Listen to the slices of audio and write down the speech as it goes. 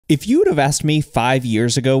If you would have asked me 5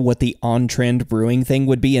 years ago what the on-trend brewing thing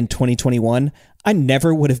would be in 2021, I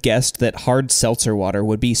never would have guessed that hard seltzer water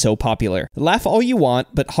would be so popular. Laugh all you want,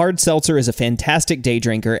 but hard seltzer is a fantastic day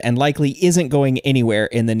drinker and likely isn't going anywhere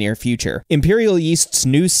in the near future. Imperial Yeast's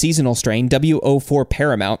new seasonal strain, W04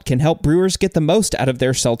 Paramount, can help brewers get the most out of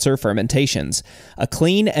their seltzer fermentations. A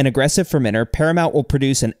clean and aggressive fermenter, Paramount will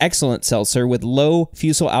produce an excellent seltzer with low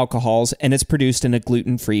fusel alcohols, and it's produced in a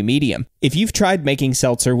gluten-free medium. If you've tried making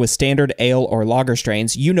seltzer with standard ale or lager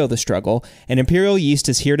strains, you know the struggle, and Imperial Yeast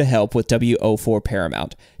is here to help with W04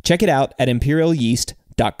 Paramount. Check it out at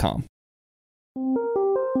imperialyeast.com.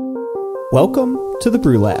 Welcome to the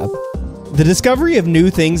Brew Lab. The discovery of new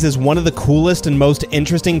things is one of the coolest and most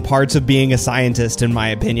interesting parts of being a scientist, in my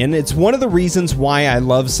opinion. It's one of the reasons why I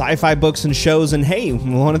love sci-fi books and shows, and hey,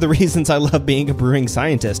 one of the reasons I love being a brewing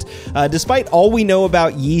scientist. Despite all we know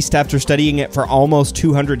about yeast after studying it for almost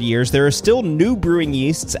 200 years, there are still new brewing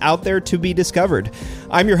yeasts out there to be discovered.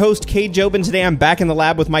 I'm your host, Cade, and today I'm back in the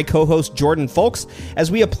lab with my co-host, Jordan Folks,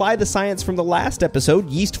 as we apply the science from the last episode,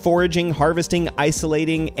 yeast foraging, harvesting,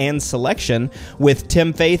 isolating, and selection, with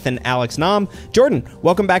Tim Faith and Alex Nam. Jordan,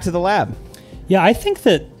 welcome back to the lab. Yeah, I think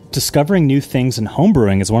that discovering new things in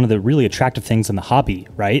homebrewing is one of the really attractive things in the hobby,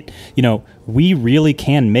 right? You know, we really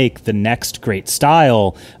can make the next great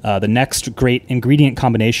style, the next great ingredient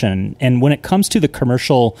combination. And when it comes to the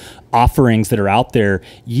commercial offerings that are out there,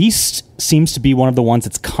 yeast seems to be one of the ones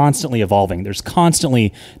that's constantly evolving. There's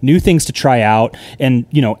constantly new things to try out. And,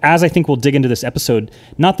 you know, as I think we'll dig into this episode,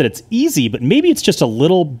 not that it's easy, but maybe it's just a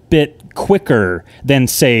little bit quicker than,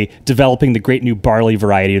 say, developing the great new barley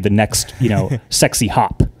variety or the next, you know, sexy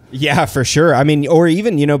hop. Yeah, for sure. I mean, or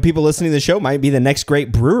even, you know, people listening to the show might be the next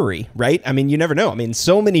great brewery, right? I mean, you never know. I mean,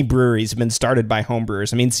 so many breweries have been started by home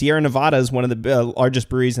brewers. I mean, Sierra Nevada is one of the largest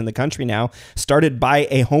breweries in the country now, started by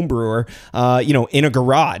a home brewer, you know, in a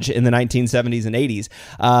garage in the 1970s and 80s.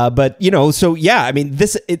 But, you know, so yeah, I mean,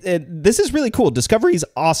 this is really cool. Discovery is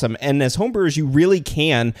awesome. And as home brewers, you really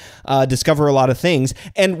can discover a lot of things.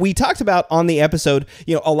 And we talked about on the episode,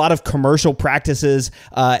 you know, a lot of commercial practices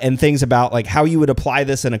and things about like how you would apply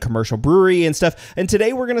this in a commercial brewery and stuff. And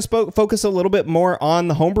today we're going to focus a little bit more on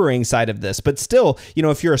the homebrewing side of this. But still, you know,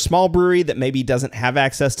 if you're a small brewery that maybe doesn't have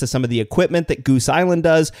access to some of the equipment that Goose Island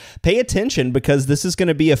does, pay attention because this is going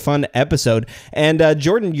to be a fun episode. And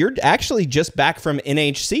Jordan, you're actually just back from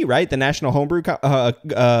NHC, right? The National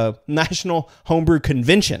Homebrew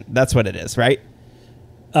Convention. That's what it is, right?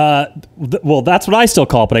 Well, that's what I still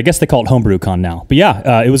call it, but I guess they call it HomebrewCon now. But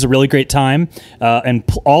yeah, it was a really great time, and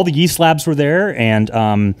all the yeast labs were there,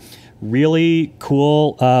 and really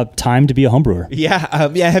cool time to be a homebrewer. Yeah,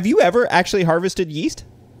 yeah. Have you ever actually harvested yeast?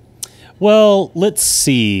 Well, let's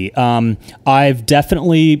see. I've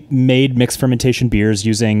definitely made mixed fermentation beers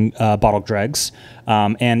using bottle dregs,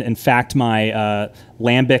 and in fact, my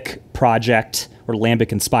lambic project, or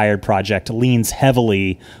lambic-inspired project, leans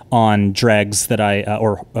heavily on dregs that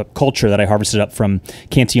or culture that I harvested up from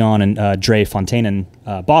Cantillon and Dre Fontainen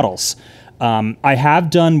bottles. I have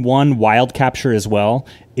done one wild capture as well.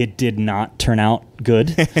 It did not turn out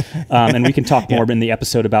good. And we can talk more in the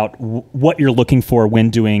episode about what you're looking for when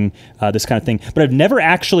doing this kind of thing. But I've never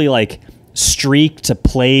actually like streaked a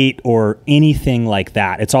plate or anything like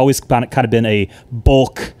that. It's always kind of been a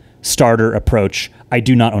bulk starter approach. I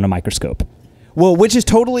do not own a microscope. Well, which is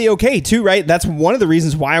totally okay, too, right? That's one of the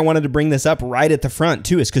reasons why I wanted to bring this up right at the front,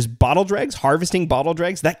 too, is because bottle dregs, harvesting bottle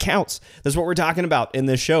dregs, that counts. That's what we're talking about in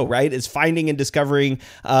this show, right? Is finding and discovering,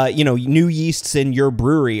 you know, new yeasts in your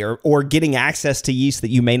brewery or getting access to yeast that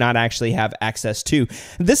you may not actually have access to.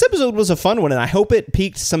 This episode was a fun one, and I hope it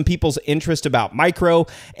piqued some people's interest about micro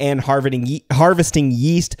and harvesting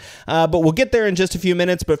yeast. But we'll get there in just a few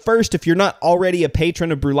minutes. But first, if you're not already a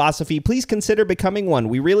patron of Brewlosophy, please consider becoming one.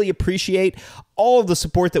 We really appreciate all of the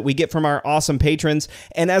support that we get from our awesome patrons.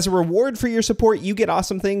 And as a reward for your support, you get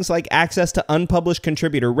awesome things like access to unpublished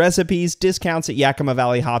contributor recipes, discounts at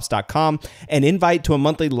YakimaValleyHops.com, an invite to a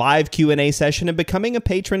monthly live Q&A session, and becoming a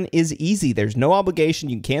patron is easy. There's no obligation.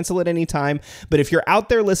 You can cancel at any time. But if you're out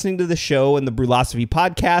there listening to the show and the Brewlosophy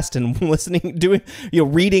podcast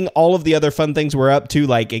and reading all of the other fun things we're up to,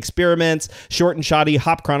 like Experiments, Short and Shoddy,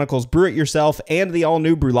 Hop Chronicles, Brew It Yourself, and the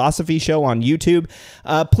all-new Brewlosophy show on YouTube,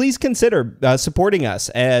 please consider supporting us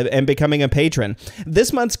and becoming a patron.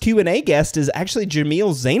 This month's Q&A guest is actually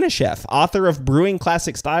Jamil Zainasheff, author of Brewing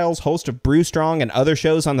Classic Styles, host of Brew Strong and other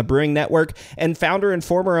shows on the Brewing Network, and founder and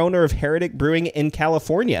former owner of Heretic Brewing in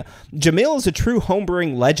California. Jamil is a true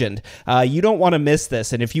homebrewing legend. You don't want to miss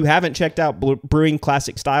this, and if you haven't checked out Brewing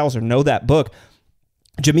Classic Styles or know that book,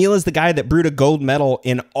 Jamil is the guy that brewed a gold medal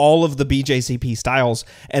in all of the BJCP styles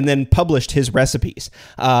and then published his recipes.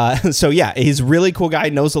 So yeah, he's a really cool guy,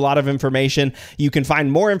 knows a lot of information. You can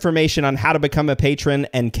find more information on how to become a patron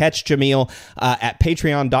and catch Jamil at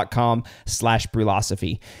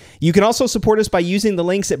patreon.com/Brewlosophy. You can also support us by using the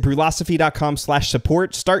links at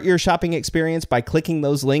brewlosophy.com/support. Start your shopping experience by clicking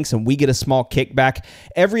those links and we get a small kickback.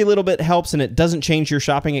 Every little bit helps and it doesn't change your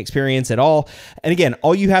shopping experience at all. And again,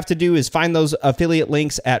 all you have to do is find those affiliate links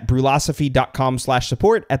at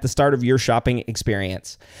brewlosophy.com/support at the start of your shopping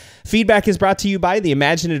experience. Feedback is brought to you by the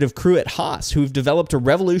imaginative crew at Haas, who've developed a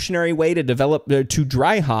revolutionary way to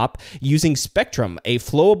dry hop using Spectrum, a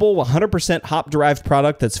flowable 100% hop-derived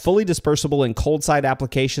product that's fully dispersible in cold side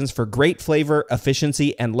applications for great flavor,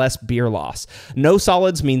 efficiency, and less beer loss. No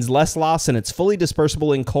solids means less loss, and it's fully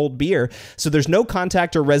dispersible in cold beer, so there's no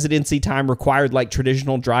contact or residency time required like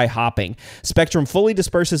traditional dry hopping. Spectrum fully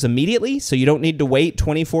disperses immediately, so you don't need to wait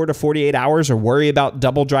 24 to 48 hours or worry about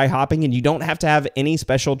double dry hopping, and you don't have to have any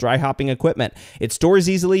special dry hopping equipment. It stores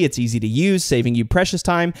easily, it's easy to use, saving you precious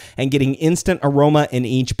time and getting instant aroma in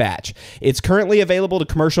each batch. It's currently available to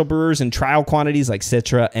commercial brewers in trial quantities like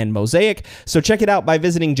Citra and Mosaic, so check it out by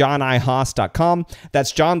visiting johnihaas.com.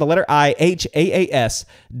 That's John, the letter I,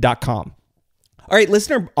 HAAS.com. All right,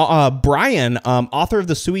 listener Brian, author of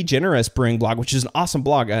the Sui Generis Brewing blog, which is an awesome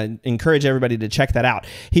blog. I encourage everybody to check that out.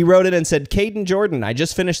 He wrote it and said, Cade and Jordan, I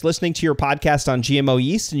just finished listening to your podcast on GMO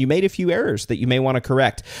yeast, and you made a few errors that you may want to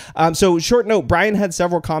correct. So short note, Brian had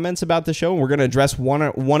several comments about the show, and we're going to address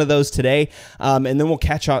one of those today, and then we'll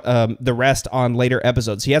catch the rest on later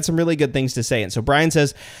episodes. He had some really good things to say. And so Brian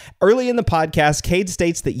says, early in the podcast, Cade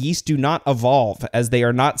states that yeast do not evolve, as they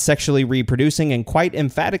are not sexually reproducing, and quite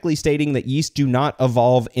emphatically stating that yeast do not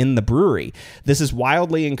evolve in the brewery. This is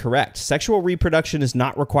wildly incorrect. Sexual reproduction is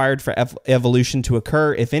not required for evolution to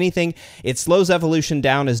occur. If anything, it slows evolution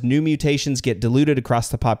down as new mutations get diluted across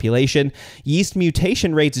the population. Yeast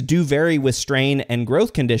mutation rates do vary with strain and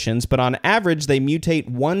growth conditions, but on average, they mutate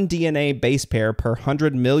 1 DNA base pair per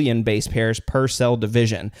 100 million base pairs per cell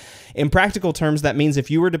division. In practical terms, that means if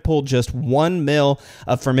you were to pull just 1 mil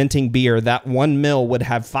of fermenting beer, that 1 mil would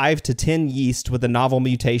have 5 to 10 yeast with a novel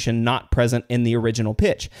mutation not present in the original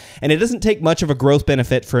pitch. And it doesn't take much of a growth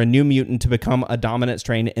benefit for a new mutant to become a dominant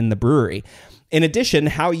strain in the brewery. In addition,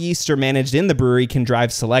 how yeasts are managed in the brewery can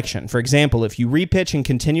drive selection. For example, if you repitch and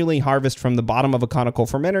continually harvest from the bottom of a conical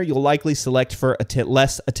fermenter, you'll likely select for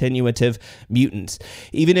less attenuative mutants.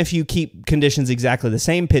 Even if you keep conditions exactly the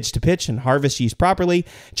same pitch to pitch and harvest yeast properly,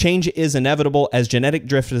 change is inevitable, as genetic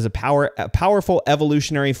drift is a powerful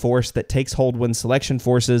evolutionary force that takes hold when selection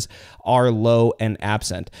forces are low and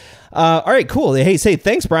absent. All right, cool. Hey,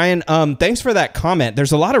 thanks, Brian. Thanks for that comment.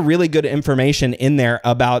 There's a lot of really good information in there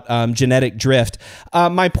about genetic drift.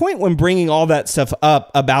 My point when bringing all that stuff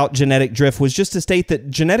up about genetic drift was just to state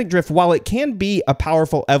that genetic drift, while it can be a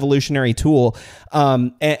powerful evolutionary tool,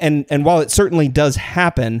 and while it certainly does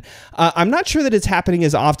happen, I'm not sure that it's happening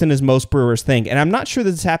as often as most brewers think, and I'm not sure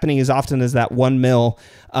that it's happening as often as that 1 mil,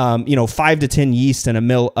 5 to 10 yeast in a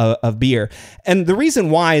mil of beer. And the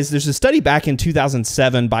reason why is there's a study back in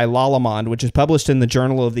 2007 by Lallemande, which is published in the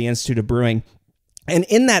Journal of the Institute of Brewing. And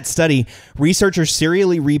in that study, researchers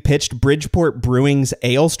serially repitched Bridgeport Brewing's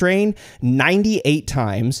ale strain 98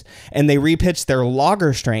 times, and they repitched their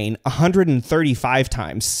lager strain 135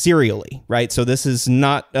 times serially, right? So this is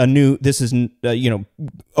not a new, this is,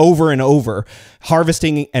 over and over,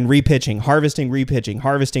 harvesting and repitching, harvesting, repitching,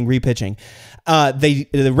 harvesting, repitching. They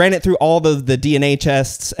ran it through all the DNA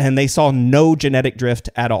tests, and they saw no genetic drift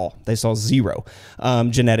at all. They saw zero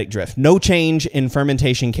genetic drift. No change in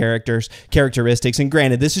fermentation characteristics. And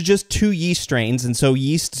granted, this is just 2 yeast strains, and so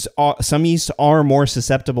some yeasts are more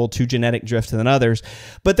susceptible to genetic drift than others.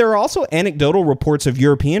 But there are also anecdotal reports of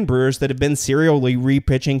European brewers that have been serially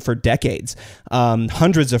repitching for decades,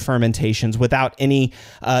 hundreds of fermentations without any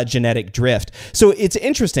genetic drift. So it's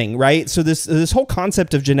interesting, right? So this whole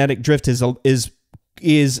concept of genetic drift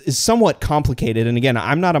is somewhat complicated. And again,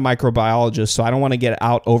 I'm not a microbiologist, so I don't want to get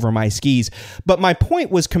out over my skis. But my point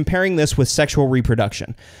was comparing this with sexual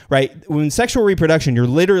reproduction, right? When sexual reproduction, you're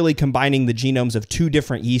literally combining the genomes of 2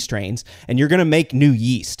 different yeast strains, and you're going to make new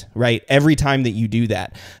yeast, right? Every time that you do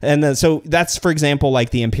that. And so that's, for example, like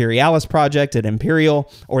the Imperialis project at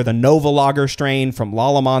Imperial, or the Nova Lager strain from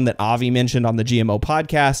Lallemande that Avi mentioned on the GMO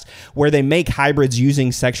podcast, where they make hybrids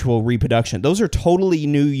using sexual reproduction. Those are totally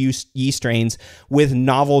new yeast strains with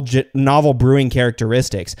with novel brewing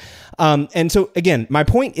characteristics. And so again, my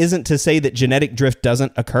point isn't to say that genetic drift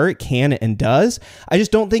doesn't occur. It can and does. I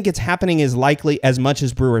just don't think it's happening as likely as much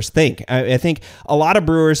as brewers think. I think a lot of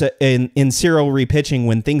brewers in cereal repitching,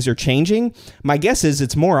 when things are changing, my guess is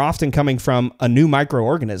it's more often coming from a new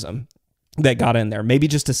microorganism that got in there. Maybe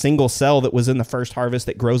just a single cell that was in the first harvest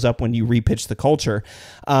that grows up when you repitch the culture.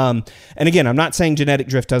 And again, I'm not saying genetic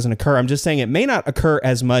drift doesn't occur. I'm just saying it may not occur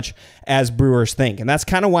as much as brewers think. And that's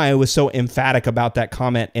kind of why I was so emphatic about that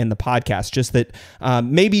comment in the podcast, just that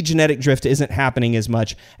maybe genetic drift isn't happening as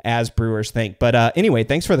much as brewers think. But anyway,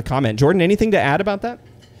 thanks for the comment. Jordan, anything to add about that?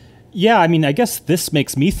 Yeah, I mean, I guess this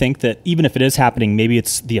makes me think that even if it is happening, maybe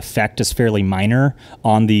the effect is fairly minor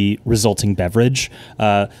on the resulting beverage.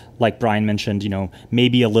 Like Brian mentioned,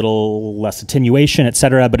 maybe a little less attenuation, et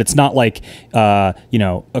cetera, but it's not like, a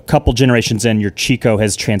couple generations in, your Chico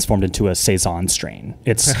has transformed into a Saison strain.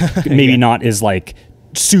 It's maybe not as like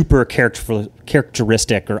super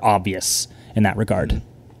characteristic or obvious in that regard.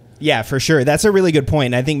 Yeah, for sure. That's a really good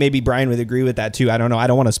point. I think maybe Brian would agree with that too. I don't know. I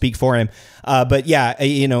don't want to speak for him. But yeah,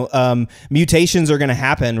 mutations are going to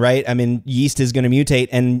happen, right? I mean, yeast is going to mutate,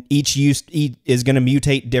 and each yeast is going to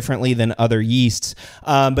mutate differently than other yeasts.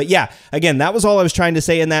 But yeah, again, that was all I was trying to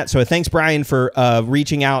say in that. So thanks, Brian, for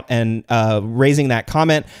reaching out and raising that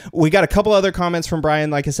comment. We got a couple other comments from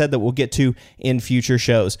Brian, like I said, that we'll get to in future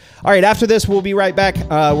shows. All right, after this, we'll be right back.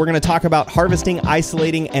 We're going to talk about harvesting,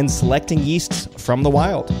 isolating, and selecting yeasts from the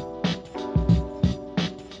wild.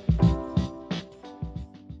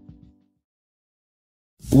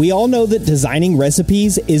 We all know that designing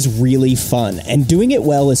recipes is really fun, and doing it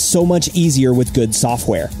well is so much easier with good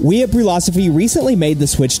software. We at Brewlosophy recently made the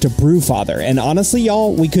switch to Brewfather, and honestly,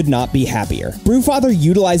 y'all, we could not be happier. Brewfather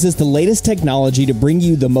utilizes the latest technology to bring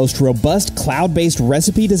you the most robust cloud-based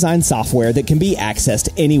recipe design software that can be accessed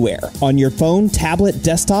anywhere, on your phone, tablet,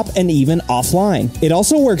 desktop, and even offline. It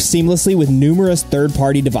also works seamlessly with numerous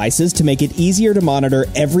third-party devices to make it easier to monitor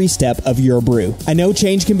every step of your brew. I know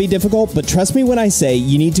change can be difficult, but trust me when I say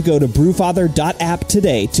you need to go to brewfather.app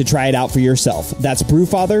today to try it out for yourself. That's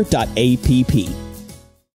brewfather.app.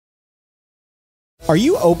 Are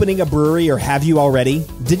you opening a brewery, or have you already?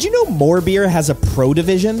 Did you know More Beer has a pro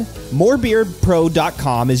division?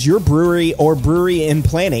 MoreBeerPro.com is your brewery or brewery in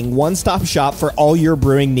planning one-stop shop for all your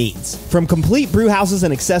brewing needs. From complete brew houses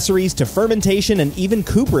and accessories to fermentation and even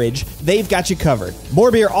cooperage, they've got you covered.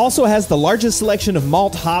 More Beer also has the largest selection of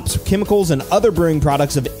malt, hops, chemicals, and other brewing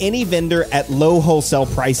products of any vendor at low wholesale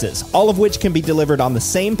prices, all of which can be delivered on the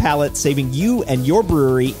same pallet, saving you and your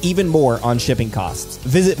brewery even more on shipping costs.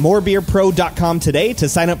 Visit MoreBeerPro.com today to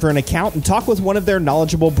sign up for an account and talk with one of their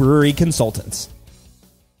knowledgeable brewery consultants.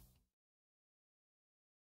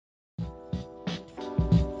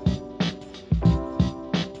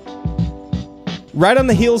 Right on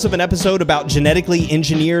the heels of an episode about genetically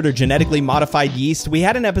engineered or genetically modified yeast, we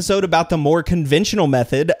had an episode about the more conventional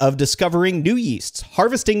method of discovering new yeasts,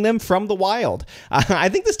 harvesting them from the wild. I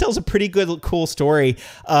think this tells a pretty cool story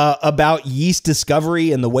about yeast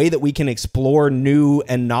discovery and the way that we can explore new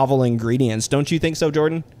and novel ingredients. Don't you think so,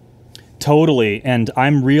 Jordan? Totally. And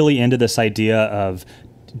I'm really into this idea of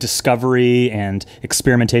discovery and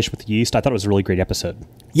experimentation with yeast. I thought it was a really great episode.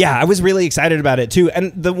 Yeah, I was really excited about it too.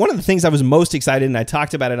 And one of the things I was most excited, and I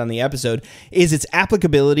talked about it on the episode, is its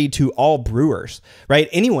applicability to all brewers, right?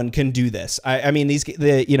 Anyone can do this. I mean,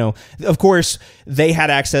 of course, they had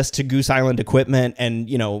access to Goose Island equipment and,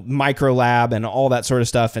 micro lab and all that sort of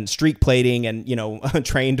stuff, and streak plating and,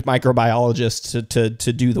 trained microbiologists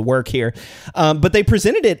to do the work here. But they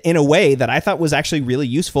presented it in a way that I thought was actually really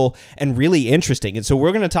useful and really interesting. And so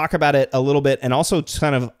we're going to talk about it a little bit and also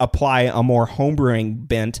kind of apply a more homebrewing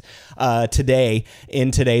bent today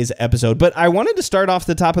in today's episode. But I wanted to start off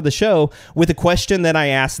the top of the show with a question that I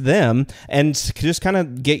asked them and just kind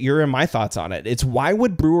of get your and my thoughts on it. It's, why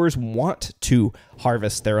would brewers want to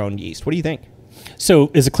harvest their own yeast? What do you think? So,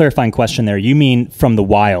 as a clarifying question there, you mean from the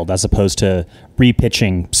wild as opposed to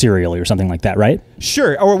repitching serially or something like that, right?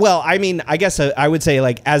 Sure. Or, well, I mean, I guess I would say,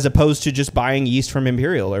 like, as opposed to just buying yeast from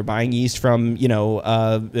Imperial or buying yeast from,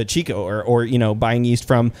 Chico or buying yeast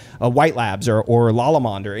from White Labs or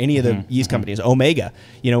Lallemand or any of the yeast companies, Omega.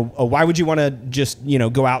 Why would you want to just,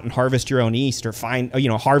 go out and harvest your own yeast or find,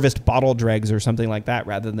 harvest bottle dregs or something like that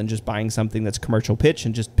rather than just buying something that's commercial pitch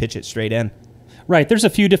and just pitch it straight in? Right. There's a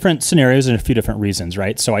few different scenarios and a few different reasons,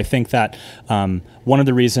 right? So I think that one of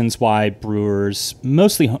the reasons why brewers,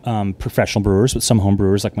 mostly professional brewers, but some home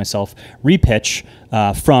brewers like myself, repitch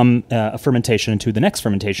from a fermentation into the next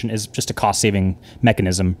fermentation is just a cost-saving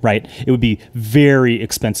mechanism, right? It would be very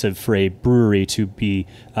expensive for a brewery to be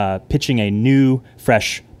pitching a new,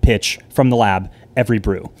 fresh pitch from the lab every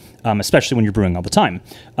brew, especially when you're brewing all the time.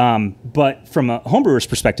 But from a homebrewer's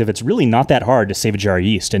perspective, it's really not that hard to save a jar of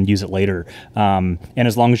yeast and use it later. And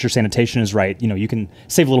as long as your sanitation is right, you can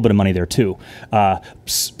save a little bit of money there too.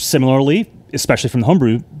 Similarly, especially from the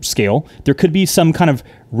homebrew scale, there could be some kind of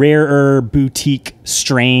rarer boutique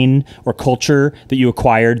strain or culture that you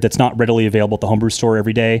acquired that's not readily available at the homebrew store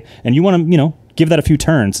every day. And you want to, give that a few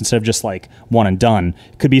turns instead of just like one and done.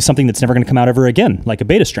 It could be something that's never going to come out ever again, like a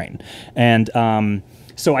beta strain. And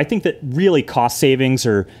so I think that really cost savings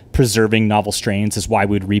or preserving novel strains is why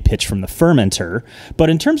we'd repitch from the fermenter. But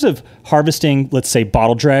in terms of harvesting, let's say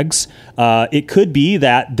bottle dregs, it could be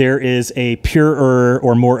that there is a purer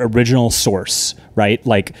or more original source, right?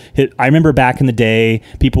 Like I remember back in the day,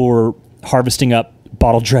 people were harvesting up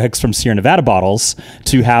bottle dregs from Sierra Nevada bottles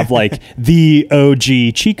to have like the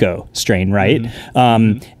OG Chico strain, right?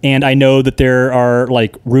 And I know that there are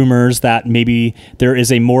like rumors that maybe there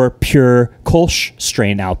is a more pure Kolsch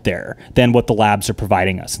strain out there than what the labs are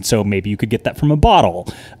providing us. And so maybe you could get that from a bottle.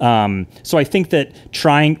 So I think that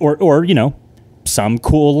trying, or some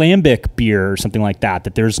cool lambic beer or something like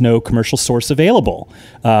that there's no commercial source available.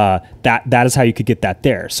 That is how you could get that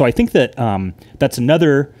there. So I think that that's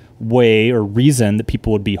another way or reason that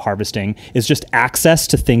people would be harvesting is just access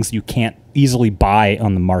to things you can't easily buy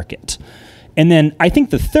on the market. And then I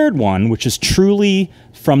think the third one, which is truly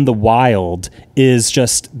from the wild, is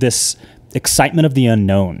just this excitement of the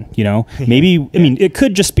unknown, maybe, I mean, it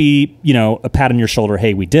could just be, a pat on your shoulder,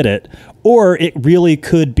 hey, we did it. Or it really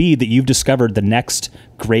could be that you've discovered the next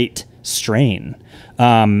great strain.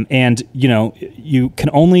 And, you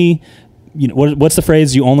can only, what's the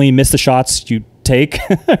phrase? You only miss the shots you take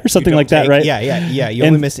or something like that, right? Yeah.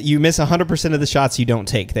 You miss 100% of the shots you don't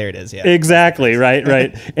take. There it is. Yeah, exactly.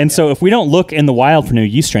 Right. And so if we don't look in the wild for new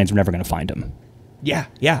yeast strains, we're never going to find them.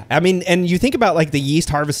 Yeah. I mean, and you think about like the yeast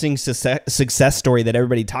harvesting success story that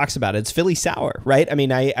everybody talks about. It's Philly Sour, right? I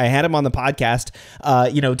mean, I had him on the podcast,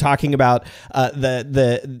 talking about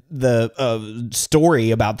the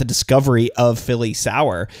story about the discovery of Philly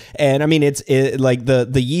Sour. And I mean, it's like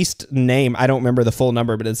the yeast name, I don't remember the full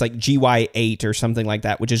number, but it's like GY8 or something like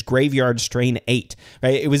that, which is Graveyard Strain 8,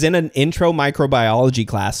 right? It was in an intro microbiology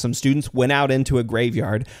class. Some students went out into a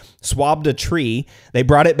graveyard, swabbed a tree, they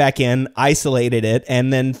brought it back in, isolated it,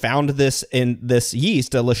 and then found this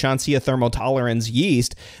yeast, a Leschantia thermotolerans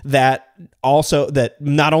yeast, that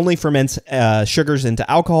not only ferments sugars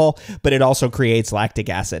into alcohol, but it also creates lactic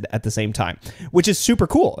acid at the same time, which is super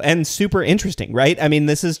cool and super interesting, right? I mean,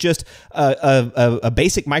 this is just a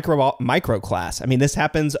basic micro class. I mean, this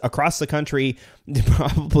happens across the country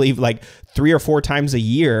probably like 3 or 4 times a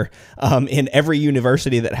year in every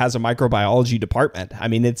university that has a microbiology department. I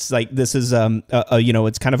mean, it's like this is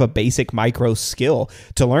it's kind of a basic micro skill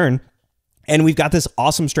to learn. And we've got this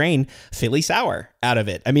awesome strain, Philly Sour, out of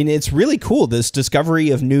it. I mean, it's really cool, this discovery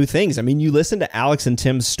of new things. I mean, you listen to Alex and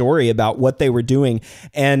Tim's story about what they were doing,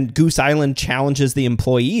 and Goose Island challenges the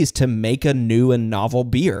employees to make a new and novel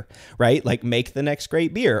beer, right? Like make the next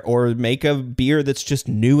great beer, or make a beer that's just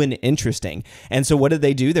new and interesting. And so what did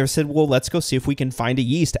they do? They said, well, let's go see if we can find a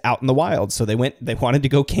yeast out in the wild. So they wanted to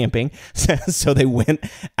go camping. So they went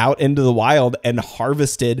out into the wild and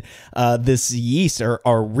harvested this yeast,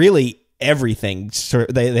 or really everything. So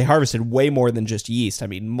they harvested way more than just yeast. I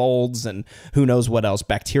mean, molds and who knows what else,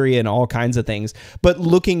 bacteria and all kinds of things, but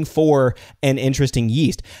looking for an interesting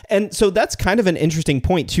yeast. And so that's kind of an interesting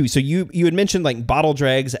point too. So you had mentioned like bottle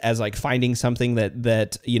dregs as like finding something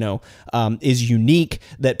that is unique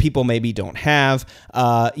that people maybe don't have,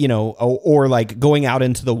 or like going out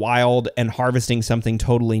into the wild and harvesting something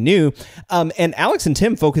totally new. And Alex and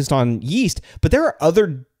Tim focused on yeast, but there are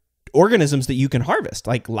other organisms that you can harvest,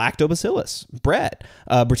 like lactobacillus, Brett,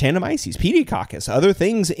 Brettanomyces, Pediococcus, other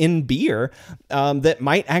things in beer that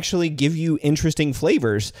might actually give you interesting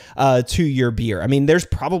flavors to your beer. I mean, there's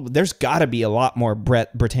got to be a lot more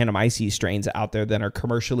Brettanomyces strains out there than are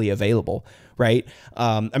commercially available, right?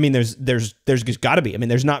 I mean, there's got to be. I mean,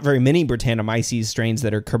 there's not very many Brettanomyces strains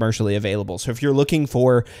that are commercially available. So if you're looking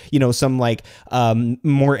for, some like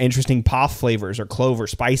more interesting POF flavors, or clove, or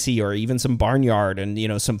spicy, or even some barnyard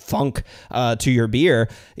and, some funk to your beer,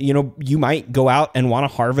 you might go out and want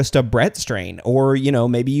to harvest a Brett strain, or,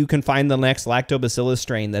 maybe you can find the next lactobacillus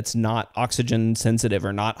strain that's not oxygen sensitive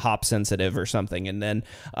or not hop sensitive or something. And then,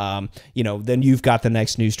 then you've got the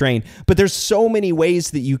next new strain. But there's so many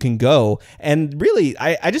ways that you can go. And really,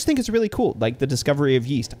 I just think it's really cool, like the discovery of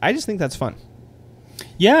yeast. I just think that's fun.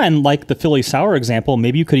 Yeah, and like the Philly Sour example,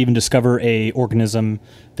 maybe you could even discover a organism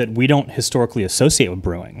that we don't historically associate with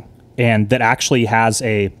brewing, and that actually has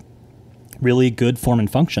a really good form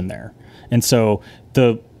and function there. And so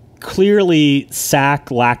clearly sac,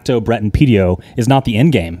 lacto, Brett, and pedio is not the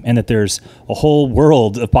end game, and that there's a whole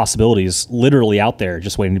world of possibilities literally out there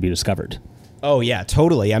just waiting to be discovered. Oh, yeah,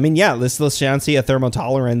 totally. I mean, yeah, Listlessiancia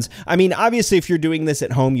thermotolerans. I mean, obviously, if you're doing this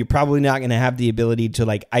at home, you're probably not going to have the ability to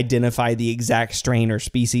like identify the exact strain or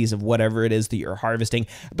species of whatever it is that you're harvesting,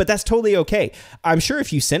 but that's totally okay. I'm sure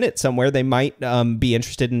if you send it somewhere, they might be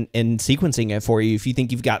interested in sequencing it for you if you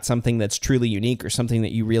think you've got something that's truly unique or something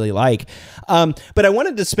that you really like. But I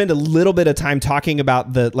wanted to spend a little bit of time talking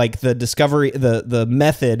about the discovery, the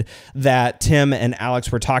method that Tim and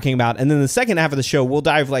Alex were talking about. And then the second half of the show, we'll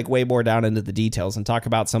dive like way more down into the details and talk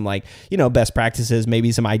about some like, best practices,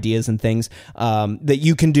 maybe some ideas and things that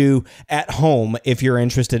you can do at home if you're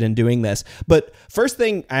interested in doing this. But first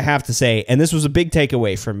thing I have to say, and this was a big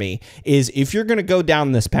takeaway for me, is if you're going to go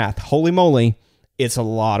down this path, holy moly, it's a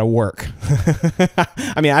lot of work.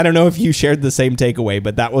 I mean, I don't know if you shared the same takeaway,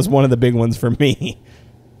 but that was one of the big ones for me.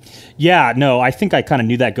 Yeah, no, I think I kind of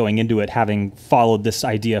knew that going into it, having followed this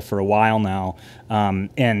idea for a while now.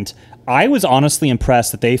 And I was honestly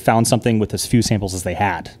impressed that they found something with as few samples as they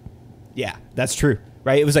had. Yeah, that's true.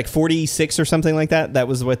 Right? It was like 46 or something like that. That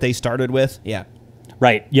was what they started with. Yeah.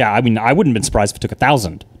 Right. Yeah. I mean, I wouldn't have been surprised if it took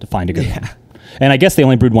 1,000 to find a good one. And I guess they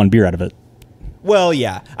only brewed one beer out of it. Well,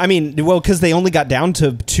 yeah. I mean, because they only got down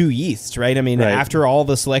to 2 yeasts, right? I mean, after all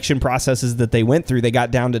the selection processes that they went through, they got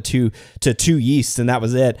down to two yeasts, and that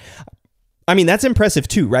was it. I mean, that's impressive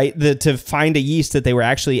too, right? To find a yeast that they were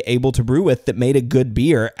actually able to brew with that made a good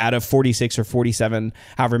beer out of 46 or 47,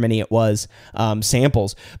 however many it was,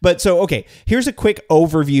 samples. But so, okay, here's a quick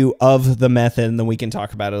overview of the method, and then we can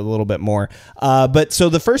talk about it a little bit more. But so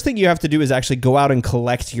the first thing you have to do is actually go out and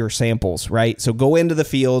collect your samples, right? So go into the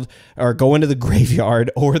field or go into the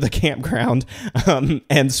graveyard or the campground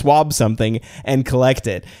and swab something and collect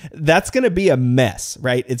it. That's going to be a mess,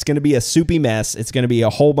 right? It's going to be a soupy mess. It's going to be a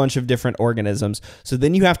whole bunch of different organisms. So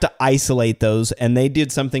then you have to isolate those, and they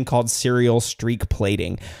did something called serial streak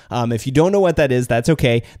plating. If you don't know what that is, that's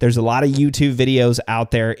okay. There's a lot of YouTube videos out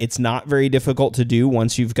there. It's not very difficult to do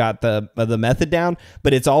once you've got the method down,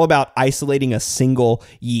 but it's all about isolating a single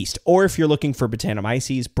yeast. Or if you're looking for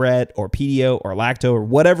Brettanomyces, Brett, or Pedio, or Lacto, or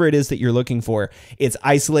whatever it is that you're looking for, it's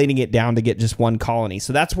isolating it down to get just one colony.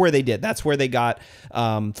 So that's where they did. That's where they got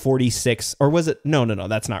 46, or was it? No,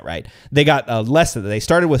 that's not right. They got less than that. They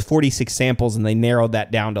started with 46 samples, and they narrowed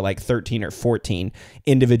that down to like 13 or 14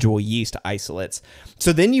 individual yeast isolates.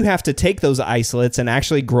 So then you have to take those isolates and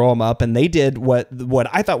actually grow them up, and they did what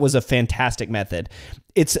I thought was a fantastic method.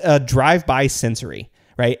 It's a drive-by sensory,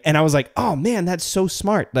 right? And I was like, oh man, that's so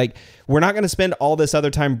smart. Like, we're not going to spend all this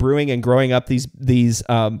other time brewing and growing up these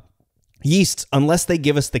yeasts unless they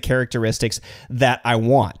give us the characteristics that I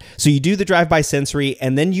want. So you do the drive-by sensory,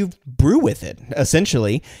 and then you brew with it.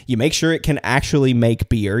 Essentially, you make sure it can actually make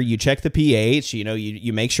beer. You check the pH.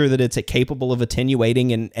 You make sure that it's capable of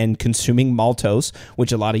attenuating and consuming maltose,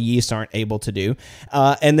 which a lot of yeasts aren't able to do.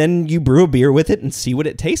 And then you brew a beer with it and see what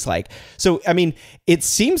it tastes like. So I mean, it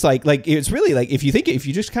seems like it's really like if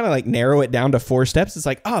you just kind of like narrow it down to 4 steps, it's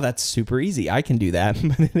like, oh, that's super easy. I can do that.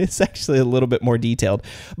 But it's actually a little bit more detailed.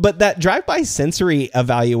 But that drive-by sensory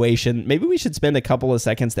evaluation, maybe we should spend a couple of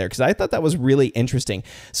seconds there, because I thought that was really interesting.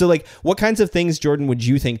 So like, what kinds of things, Jordan, would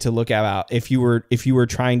you think to look at if you were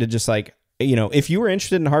trying to just like, if you were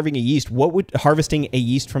interested in harvesting a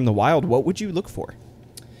yeast from the wild, what would you look for?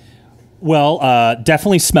 Well,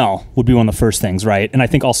 definitely smell would be one of the first things, right? And I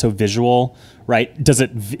think also visual, right? Is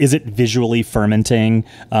it visually fermenting?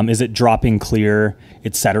 Is it dropping clear,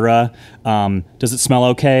 etc.? Does it smell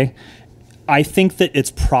okay? I think that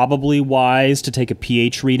it's probably wise to take a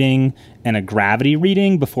pH reading and a gravity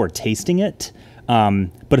reading before tasting it.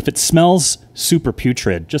 But if it smells super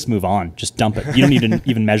putrid, just move on. Just dump it. You don't need to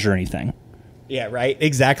even measure anything. Yeah, right.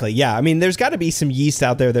 Exactly. Yeah. I mean, there's got to be some yeast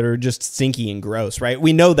out there that are just stinky and gross, right?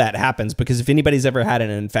 We know that happens because if anybody's ever had an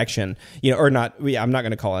infection, or not, I'm not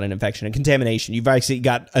going to call it an infection, a contamination. You've actually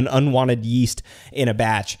got an unwanted yeast in a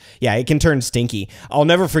batch. Yeah, it can turn stinky. I'll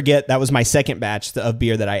never forget, that was my second batch of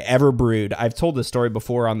beer that I ever brewed. I've told this story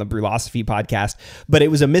before on the Brewlosophy podcast, but it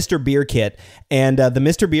was a Mr. Beer kit, and the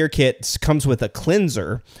Mr. Beer kit comes with a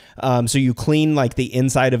cleanser. So you clean like the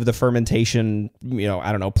inside of the fermentation,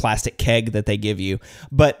 plastic keg that they give you,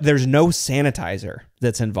 but there's no sanitizer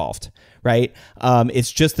that's involved, right?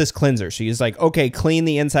 It's just this cleanser. So you're just like, okay, clean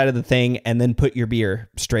the inside of the thing and then put your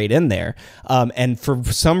beer straight in there. And for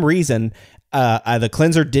some reason, the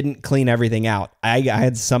cleanser didn't clean everything out. I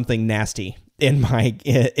had something nasty in my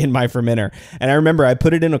fermenter. And I remember I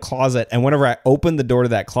put it in a closet, and whenever I opened the door to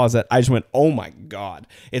that closet, I just went, oh my God,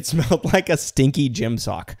 it smelled like a stinky gym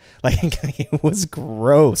sock. Like, it was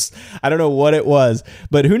gross. I don't know what it was,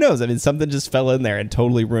 but who knows? I mean, something just fell in there and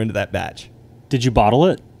totally ruined that batch. Did you bottle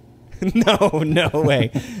it? No way.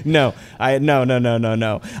 No.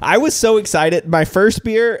 I was so excited. My first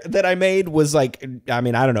beer that I made was like, I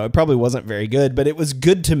mean, I don't know. It probably wasn't very good, but it was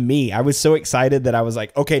good to me. I was so excited that I was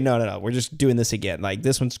like, okay, no. We're just doing this again. Like,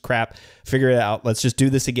 this one's crap. Figure it out. Let's just do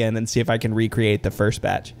this again and see if I can recreate the first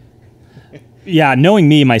batch. Yeah, knowing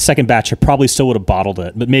me, my second batch, I probably still would have bottled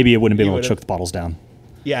it, but maybe it wouldn't be able to choke the bottles down.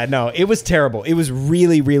 Yeah, no, it was terrible. It was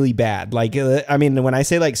really, really bad. Like, I mean, when I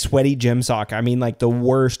say like sweaty gym sock, I mean like the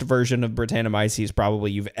worst version of Brettanomyces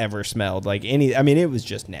probably you've ever smelled. Like I mean, it was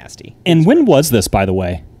just nasty. And when was this, by the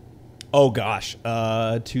way? Oh gosh,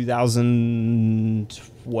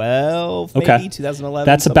 2012, maybe, okay. 2011.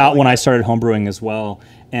 That's about like when that. I started homebrewing as well.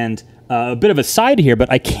 And a bit of a side here,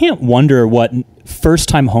 but I can't wonder what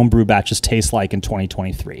first-time homebrew batches taste like in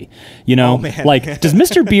 2023. You know, like, does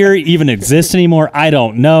Mr. Beer even exist anymore? I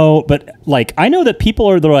don't know, but like, I know that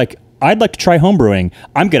they're like, I'd like to try homebrewing.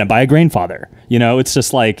 I'm going to buy a Grainfather. You know, it's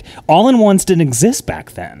just like all-in-ones didn't exist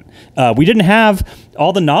back then. We didn't have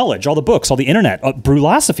all the knowledge, all the books, all the internet.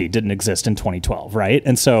 Brewlosophy didn't exist in 2012, right?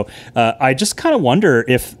 And so I just kind of wonder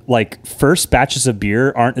if like first batches of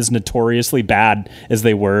beer aren't as notoriously bad as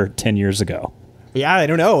they were 10 years ago. Yeah, I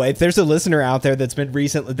don't know. If there's a listener out there that's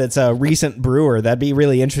a recent brewer, that'd be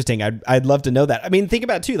really interesting. I'd love to know that. I mean, think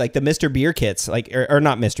about too, like the Mr. Beer kits, like or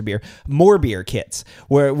not Mr. Beer, More Beer kits,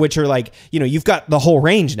 which are like, you know, you've got the whole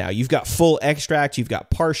range now. You've got full extract, you've got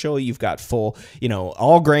partial, you've got full, you know,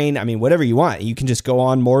 all grain. I mean, whatever you want. You can just go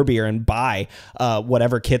on More Beer and buy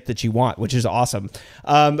whatever kit that you want, which is awesome.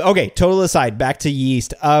 Okay, total aside, back to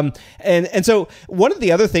yeast. And so one of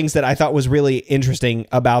the other things that I thought was really interesting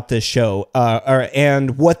about this show,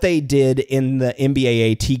 and what they did in the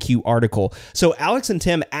MBAA TQ article. So Alex and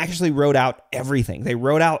Tim actually wrote out everything. They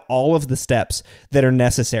wrote out all of the steps that are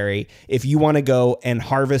necessary if you want to go and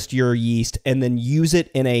harvest your yeast and then use it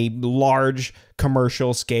in a large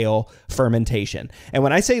commercial scale fermentation. And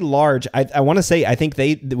when I say large, I want to say, I think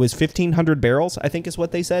it was 1,500 barrels, I think is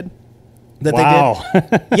what they said that they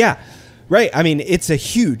did. Yeah. Right. I mean, it's a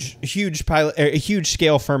huge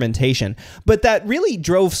scale fermentation, but that really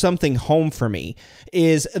drove something home for me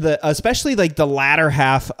is especially like the latter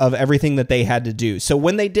half of everything that they had to do. So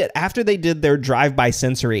after they did their drive-by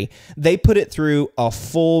sensory, they put it through a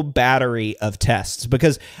full battery of tests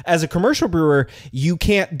because as a commercial brewer, you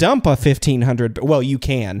can't dump a 1,500. Well, you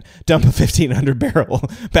can dump a 1,500 barrel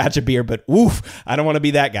batch of beer, but woof, I don't want to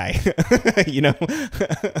be that guy, you know?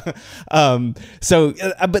 So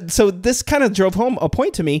this kind of drove home a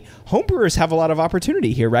point to me. Homebrewers have a lot of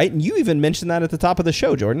opportunity here, right? And you even mentioned that at the top of the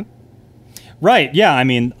show, Jordan. Right. Yeah. I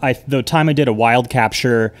mean, the time I did a wild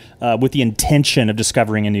capture with the intention of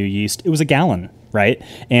discovering a new yeast, it was a gallon, right?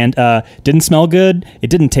 And didn't smell good.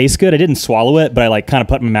 It didn't taste good. I didn't swallow it, but I like kind of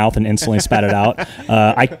put it in my mouth and instantly spat it out.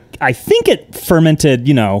 I think it fermented,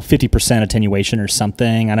 50% attenuation or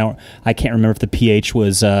something. I can't remember if the pH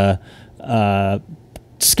was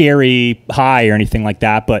scary high or anything like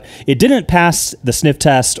that, but it didn't pass the sniff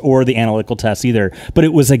test or the analytical test either, but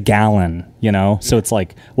it was a gallon, so it's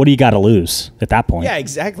like, what do you got to lose at that point? Yeah,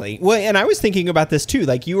 exactly. Well, and I was thinking about this too,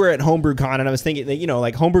 like you were at HomebrewCon and I was thinking that,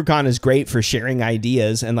 like HomebrewCon is great for sharing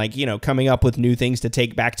ideas and like, coming up with new things to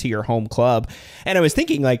take back to your home club. And I was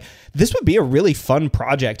thinking like, this would be a really fun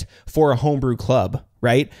project for a homebrew club,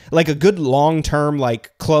 right? Like a good long-term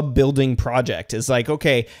like club building project is like,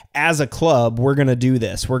 okay, as a club, we're going to do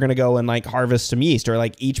this. We're going to go and like harvest some yeast, or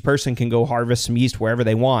like each person can go harvest some yeast wherever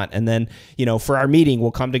they want. And then, for our meeting, we'll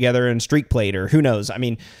come together and streak plate, or who knows? I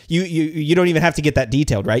mean, you don't even have to get that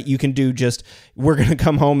detailed, right? You can do we're going to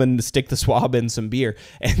come home and stick the swab in some beer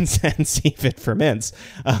and see if it ferments,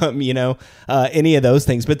 any of those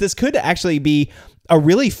things. But this could actually be a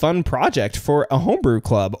really fun project for a homebrew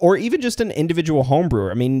club or even just an individual homebrewer.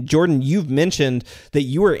 I mean, Jordan, you've mentioned that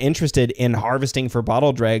you were interested in harvesting for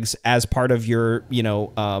bottle dregs as part of your,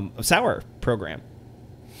 sour program.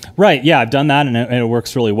 Right. Yeah, I've done that and it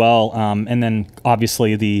works really well. And then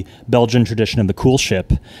obviously the Belgian tradition of the cool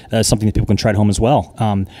ship is something that people can try at home as well.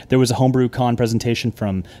 There was a HomebrewCon presentation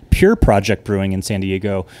from Pure Project Brewing in San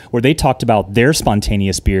Diego where they talked about their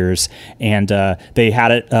spontaneous beers, and they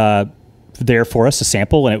had it there for us to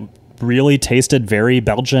sample, and it really tasted very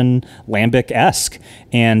Belgian lambic-esque.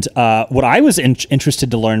 And what I was interested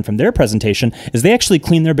to learn from their presentation is they actually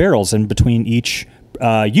clean their barrels in between each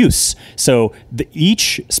use. So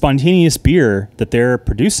each spontaneous beer that they're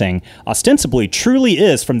producing ostensibly truly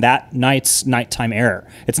is from that nighttime air.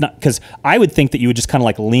 It's not, because I would think that you would just kind of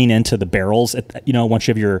like lean into the barrels, once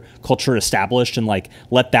you have your culture established and like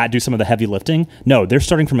let that do some of the heavy lifting. No, they're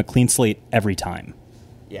starting from a clean slate every time.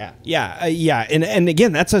 Yeah. And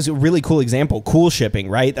again, that's a really cool example. Cool shipping,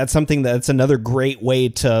 right? That's another great way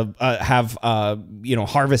to have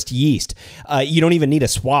harvest yeast. You don't even need a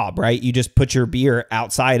swab, right? You just put your beer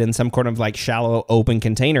outside in some kind of like shallow open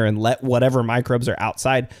container and let whatever microbes are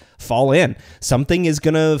outside fall in. Something is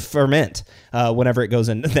going to ferment whenever it goes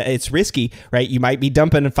in. It's risky, right? You might be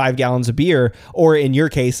dumping 5 gallons of beer, or in your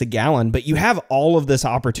case, a gallon, but you have all of this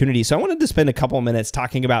opportunity. So I wanted to spend a couple of minutes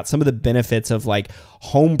talking about some of the benefits of like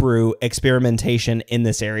homebrew experimentation in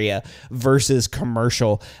this area versus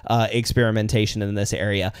commercial experimentation in this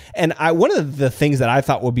area. And one of the things that I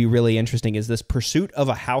thought would be really interesting is this pursuit of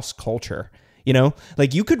a house culture.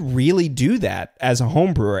 Like you could really do that as a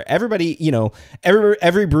home brewer. Everybody,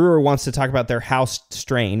 every brewer wants to talk about their house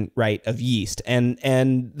strain, right, of yeast. And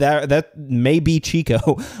that may be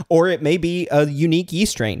Chico, or it may be a unique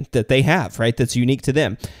yeast strain that they have, right, that's unique to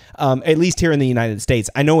them. At least here in the United States.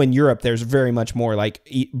 I know in Europe, there's very much more like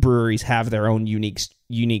breweries have their own unique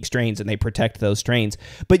strains and they protect those strains.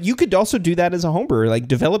 But you could also do that as a home brewer, like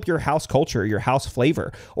develop your house culture, your house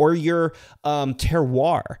flavor, or your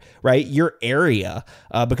terroir, right? Your area,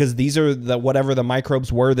 because these are whatever the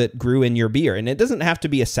microbes were that grew in your beer. And it doesn't have to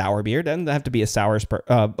be a sour beer. It doesn't have to be a sour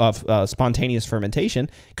spontaneous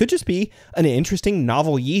fermentation. It could just be an interesting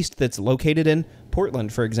novel yeast that's located in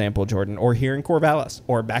Portland, for example, Jordan, or here in Corvallis,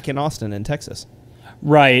 or back in Austin in Texas.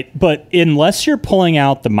 Right, but unless you're pulling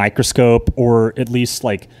out the microscope or at least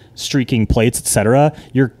like streaking plates, etc.,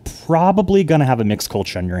 you're probably going to have a mixed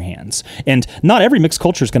culture on your hands. And not every mixed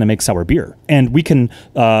culture is going to make sour beer. And we can,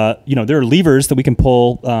 there are levers that we can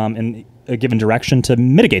pull in a given direction to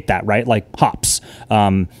mitigate that, right? Like hops,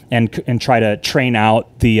 and try to train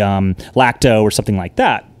out the lacto or something like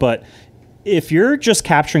that. But if you're just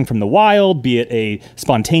capturing from the wild, be it a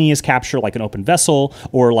spontaneous capture like an open vessel,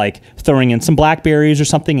 or like throwing in some blackberries or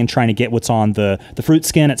something and trying to get what's on the fruit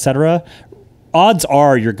skin, etc., odds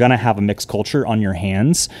are you're going to have a mixed culture on your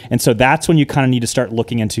hands. And so that's when you kind of need to start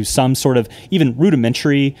looking into some sort of even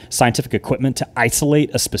rudimentary scientific equipment to isolate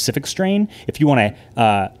a specific strain if you want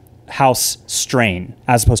a house strain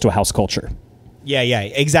as opposed to a house culture. Yeah,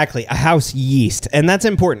 exactly. A house yeast. And that's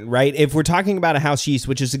important, right? If we're talking about a house yeast,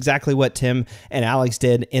 which is exactly what Tim and Alex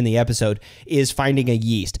did in the episode, is finding a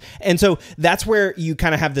yeast. And so that's where you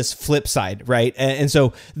kind of have this flip side, right? And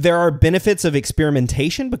so there are benefits of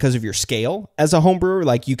experimentation because of your scale as a home brewer.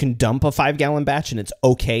 Like you can dump a 5-gallon batch and it's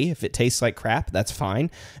okay if it tastes like crap. That's fine.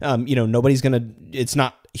 Nobody's going to, it's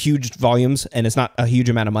not huge volumes and it's not a huge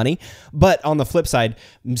amount of money. But on the flip side,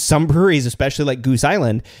 some breweries, especially like Goose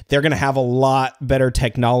Island, they're going to have a lot better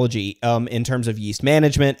technology in terms of yeast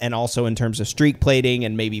management and also in terms of streak plating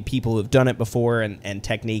and maybe people who've done it before and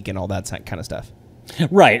technique and all that kind of stuff.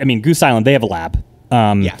 Right. I mean, Goose Island, they have a lab.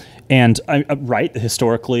 And right,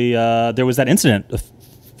 historically, there was that incident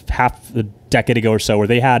half a decade ago or so where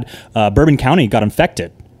they had Bourbon County got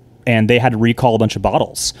infected and they had to recall a bunch of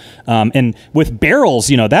bottles. And with barrels,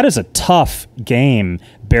 that is a tough game,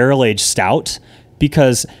 barrel-aged stout,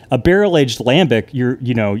 because a barrel-aged lambic,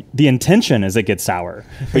 the intention is it gets sour,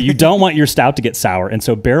 but you don't want your stout to get sour. And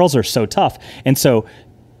so barrels are so tough. And so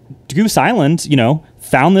Goose Island,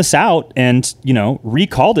 found this out and,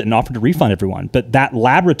 recalled it and offered to refund everyone. But that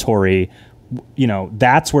laboratory,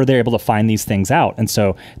 that's where they're able to find these things out. And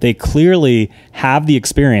so they clearly have the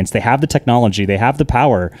experience, they have the technology, they have the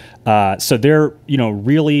power. So they're,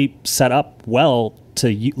 really set up well to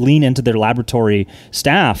lean into their laboratory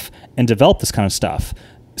staff and develop this kind of stuff.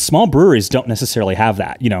 Small breweries don't necessarily have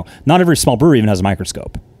that. Not every small brewery even has a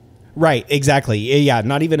microscope. Right, exactly. Yeah,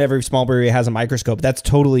 not even every small brewery has a microscope. That's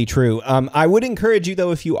totally true. I would encourage you,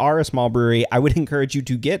 though, if you are a small brewery, I would encourage you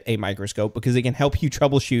to get a microscope because it can help you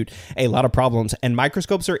troubleshoot a lot of problems. And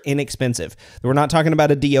microscopes are inexpensive. We're not talking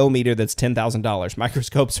about a DO meter that's $10,000.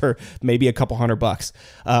 Microscopes are maybe a couple $100.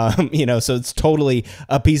 So it's totally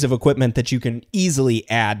a piece of equipment that you can easily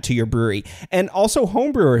add to your brewery. And also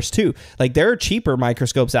home brewers, too. Like there are cheaper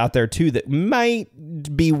microscopes out there, too, that might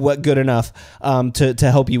be good enough to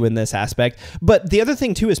help you in this this aspect. But the other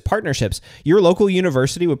thing too is partnerships. Your local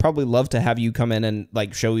university would probably love to have you come in and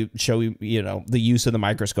like show you know, the use of the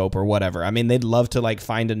microscope or whatever. I mean, they'd love to like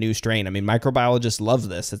find a new strain. I mean, microbiologists love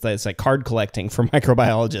this. It's like card collecting for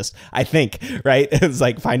microbiologists, I think, right? It's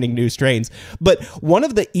like finding new strains. But one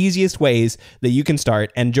of the easiest ways that you can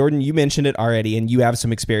start, and Jordan, you mentioned it already, and you have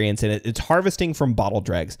some experience in it, it's harvesting from bottle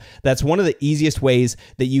dregs. That's one of the easiest ways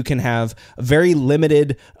that you can have very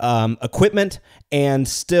limited equipment and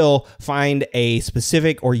still find a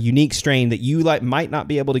specific or unique strain that you might not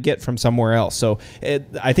be able to get from somewhere else. So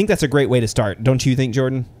I think that's a great way to start. Don't you think,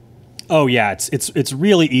 Jordan? Oh yeah, it's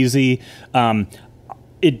really easy. I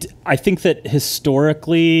think that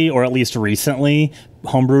historically, or at least recently,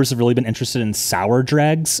 homebrewers have really been interested in sour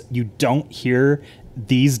dregs. You don't hear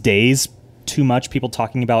these days too much people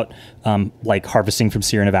talking about like harvesting from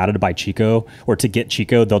Sierra Nevada to buy Chico, or to get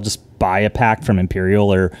Chico, they'll just buy a pack from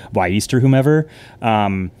Imperial or Yeast or whomever.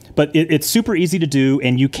 But it's super easy to do,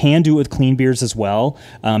 and you can do it with clean beers as well.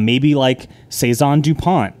 Maybe like Saison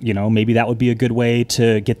DuPont, you know, maybe that would be a good way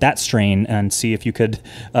to get that strain and see if you could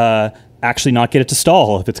actually not get it to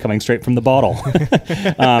stall if it's coming straight from the bottle. But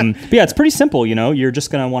yeah, it's pretty simple. You know, you're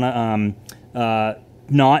just going to want to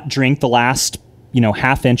not drink the last, you know,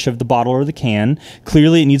 half inch of the bottle or the can.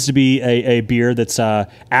 Clearly, it needs to be a beer that's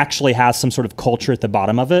actually has some sort of culture at the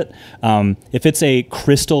bottom of it. If it's a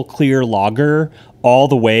crystal clear lager all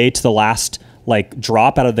the way to the last like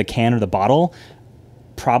drop out of the can or the bottle,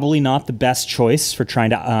 probably not the best choice for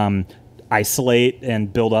trying to isolate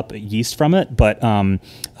and build up yeast from it. But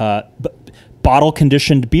bottle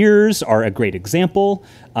conditioned beers are a great example.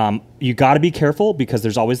 You got to be careful because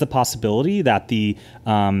there's always the possibility that the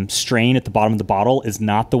strain at the bottom of the bottle is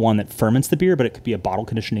not the one that ferments the beer, but it could be a bottle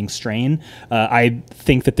conditioning strain. I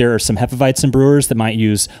think that there are some Hefeweizen brewers that might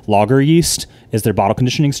use lager yeast as their bottle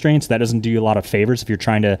conditioning strain, so that doesn't do you a lot of favors if you're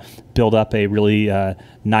trying to build up a really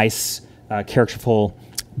nice, characterful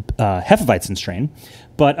Hefeweizen strain.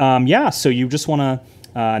 But yeah, so you just want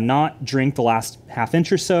to not drink the last half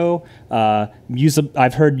inch or so.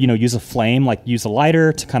 I've heard, you know, use a flame, like use a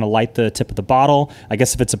lighter to kind of light the tip of the bottle. I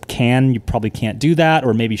guess if it's a can, you probably can't do that,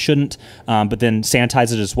 or maybe shouldn't. But then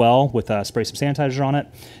sanitize it as well with spray some sanitizer on it,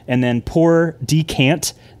 and then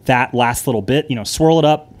decant that last little bit. You know, swirl it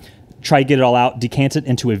up, try to get it all out, decant it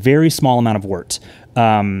into a very small amount of wort.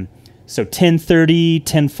 So 1030,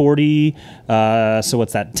 1040, so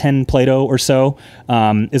what's that, 10 Plato or so,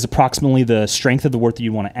 is approximately the strength of the wort that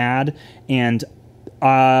you want to add. And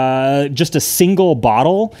just a single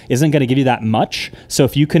bottle isn't going to give you that much. So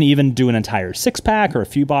if you can even do an entire 6-pack or a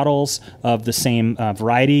few bottles of the same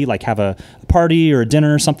variety, like have a party or a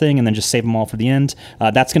dinner or something, and then just save them all for the end,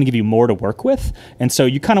 that's going to give you more to work with. And so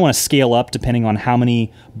you kind of want to scale up depending on how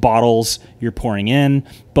many bottles you're pouring in.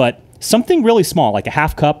 But something really small, like a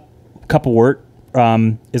half cup of wort,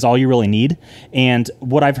 is all you really need. And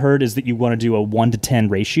what I've heard is that you want to do a 1-to-10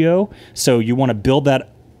 ratio. So you want to build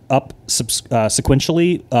that up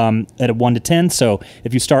sequentially at a 1-to-10. So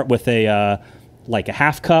if you start with like a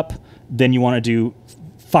half cup, then you want to do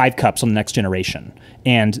 5 cups on the next generation.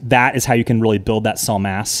 And that is how you can really build that cell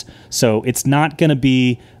mass. So it's not going to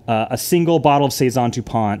be a single bottle of Saison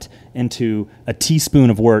DuPont into a teaspoon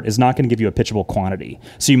of wort is not going to give you a pitchable quantity.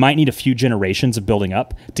 So you might need a few generations of building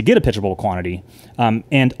up to get a pitchable quantity.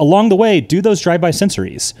 And along the way, do those drive-by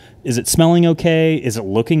sensories. Is it smelling okay? Is it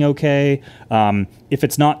looking okay? If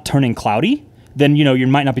it's not turning cloudy, then you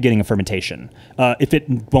might not be getting a fermentation. If it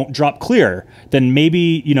won't drop clear, then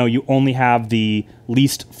maybe you only have the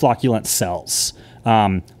least flocculent cells.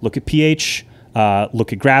 Look at pH,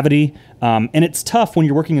 look at gravity, and it's tough when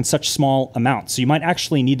you're working in such small amounts. So you might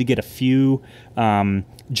actually need to get a few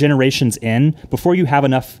generations in before you have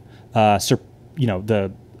enough,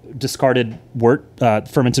 the discarded wort,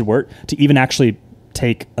 fermented wort, to even actually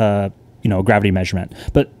take a gravity measurement.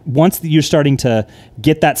 But once you're starting to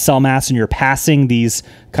get that cell mass and you're passing these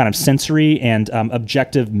kind of sensory and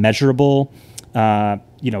objective measurable,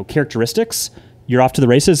 characteristics, you're off to the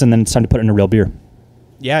races, and then it's time to put it in a real beer.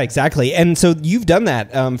 Yeah, exactly. And so you've done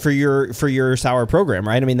that for your sour program,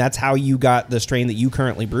 right? I mean, that's how you got the strain that you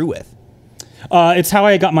currently brew with. It's how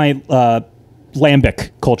I got my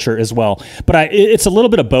lambic culture as well. But it's a little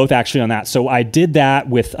bit of both actually on that. So I did that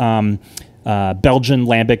with Belgian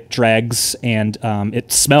lambic dregs, and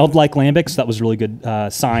it smelled like lambic, so that was a really good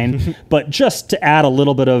sign. But just to add a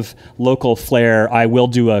little bit of local flair, I will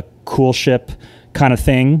do a cool ship kind of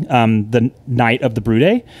thing the night of the brew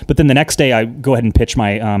day, but then the next day I go ahead and pitch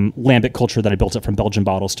my lambic culture that I built up from Belgian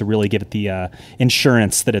bottles to really give it the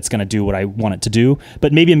insurance that it's going to do what I want it to do.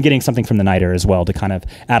 But maybe I'm getting something from the niter as well to kind of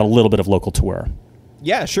add a little bit of local tour.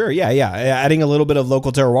 Yeah, sure. Yeah. Adding a little bit of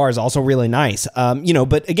local terroir is also really nice.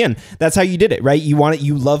 But again, that's how you did it, right?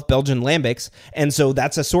 You love Belgian lambics. And so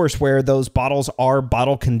that's a source where those bottles are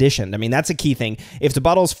bottle conditioned. I mean, that's a key thing. If the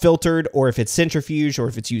bottle's filtered or if it's centrifuge or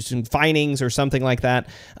if it's used in finings or something like that,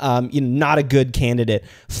 not a good candidate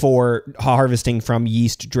for harvesting from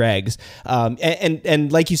yeast dregs.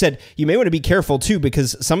 And like you said, you may want to be careful too,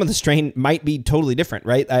 because some of the strain might be totally different,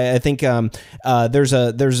 right? I think there's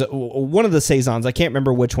one of the saisons, I can't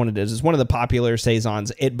remember which one it is. It's one of the popular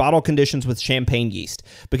saisons. It bottle conditions with champagne yeast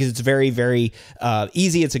because it's very, very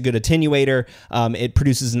easy. It's a good attenuator. It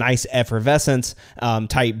produces nice effervescence,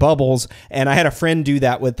 tight bubbles. And I had a friend do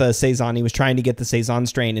that with the saison. He was trying to get the saison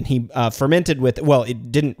strain, and he fermented with. Well,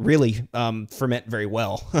 it didn't really ferment very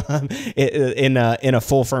well in a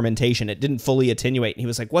full fermentation. It didn't fully attenuate. And he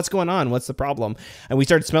was like, "What's going on? What's the problem?" And we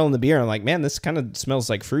started smelling the beer. And I'm like, "Man, this kind of smells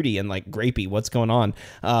like fruity and like grapey. What's going on?"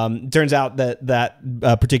 Turns out that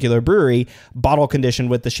particular brewery bottle conditioned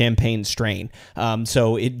with the champagne strain.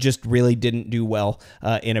 So it just really didn't do well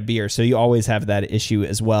in a beer. So you always have that issue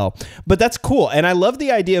as well. But that's cool. And I love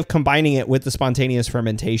the idea of combining it with the spontaneous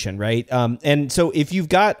fermentation, right? And so if you've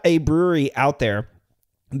got a brewery out there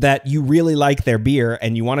that you really like their beer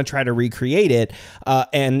and you want to try to recreate it,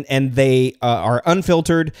 and they are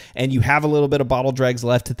unfiltered and you have a little bit of bottle dregs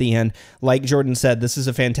left at the end, like Jordan said, this is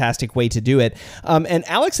a fantastic way to do it. And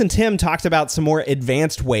Alex and Tim talked about some more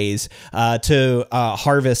advanced ways to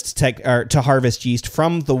harvest yeast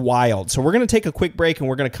from the wild. So we're going to take a quick break and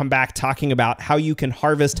we're going to come back talking about how you can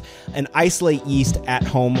harvest and isolate yeast at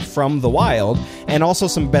home from the wild, and also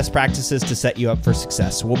some best practices to set you up for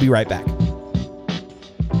success. So we'll be right back.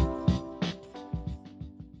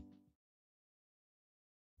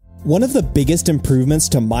 One of the biggest improvements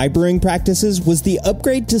to my brewing practices was the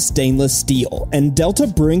upgrade to stainless steel, and Delta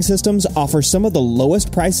Brewing Systems offers some of the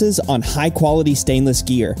lowest prices on high-quality stainless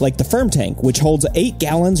gear, like the Firm Tank, which holds 8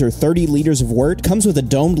 gallons or 30 liters of wort, comes with a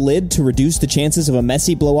domed lid to reduce the chances of a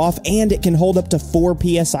messy blow-off, and it can hold up to 4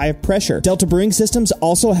 psi of pressure. Delta Brewing Systems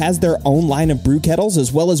also has their own line of brew kettles,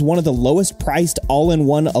 as well as one of the lowest-priced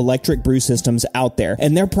all-in-one electric brew systems out there,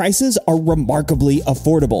 and their prices are remarkably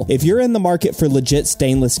affordable. If you're in the market for legit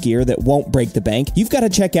stainless gear that won't break the bank, you've got to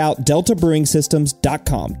check out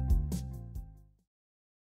deltabrewingsystems.com.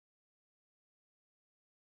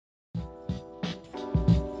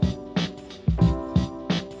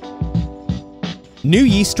 New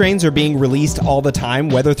yeast strains are being released all the time,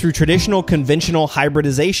 whether through traditional conventional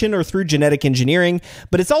hybridization or through genetic engineering,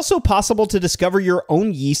 but it's also possible to discover your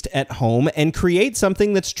own yeast at home and create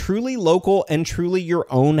something that's truly local and truly your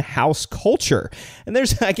own house culture. And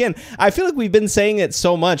there's, again, I feel like we've been saying it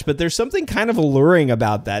so much, but there's something kind of alluring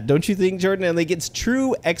about that, don't you think, Jordan? And like, it's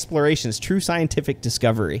true exploration, it's true scientific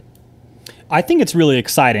discovery. I think it's really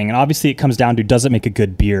exciting, and obviously it comes down to, does it make a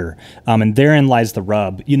good beer? And therein lies the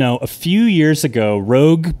rub. You know, a few years ago,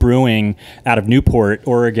 Rogue Brewing out of Newport,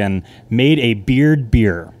 Oregon, made a beard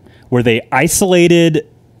beer where they isolated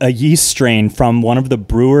a yeast strain from one of the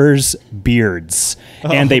brewer's beards,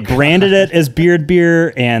 and they branded it as beard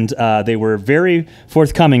beer, and they were very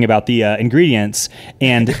forthcoming about the ingredients.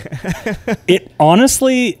 And it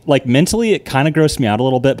honestly, like mentally, it kind of grossed me out a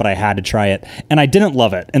little bit, but I had to try it, and I didn't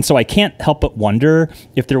love it. And so I can't help but wonder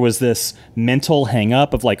if there was this mental hang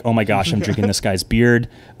up of like, oh my gosh, I'm drinking this guy's beard,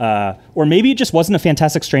 or maybe it just wasn't a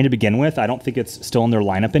fantastic strain to begin with. I don't think it's still in their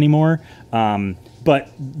lineup anymore.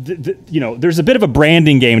 But there's a bit of a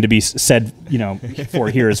branding game to be said, for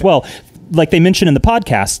here as well. Like they mentioned in the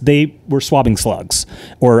podcast, they were swabbing slugs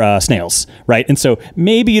or snails, right? And so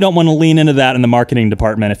maybe you don't want to lean into that in the marketing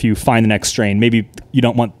department if you find the next strain. Maybe you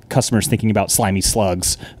don't want customers thinking about slimy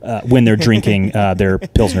slugs when they're drinking their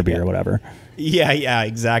Pilsner beer or whatever. Yeah,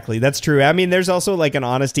 exactly. That's true. I mean, there's also like an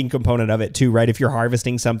honesty component of it too, right? If you're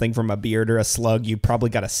harvesting something from a beard or a slug, you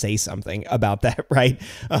probably got to say something about that, right?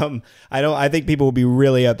 I think people would be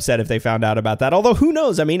really upset if they found out about that. Although who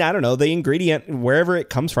knows? I mean, I don't know. The ingredient, wherever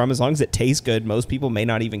it comes from, as long as it tastes good, most people may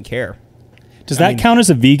not even care. Does that count as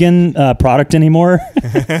a vegan product anymore?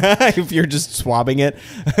 If you're just swabbing it,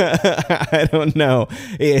 I don't know.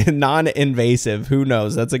 Non-invasive, who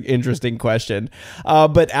knows? That's an interesting question.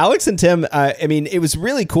 But Alex and Tim, I mean, it was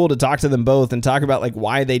really cool to talk to them both and talk about like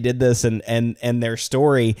why they did this and their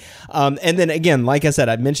story. And then again, like I said,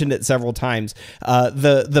 I've mentioned it several times.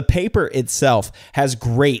 The paper itself has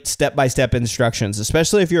great step-by-step instructions,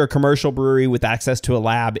 especially if you're a commercial brewery with access to a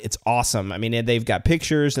lab. It's awesome. I mean, they've got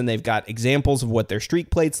pictures and they've got examples examples of what their streak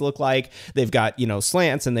plates look like. They've got,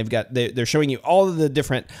 slants, and they're showing you all of the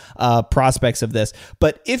different prospects of this.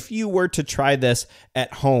 But if you were to try this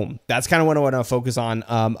at home, that's kind of what I want to focus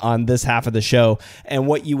on this half of the show and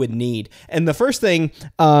what you would need. And the first thing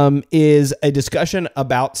is a discussion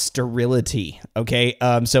about sterility. Okay.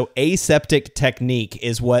 So aseptic technique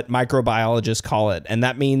is what microbiologists call it. And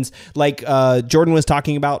that means, like Jordan was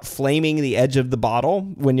talking about, flaming the edge of the bottle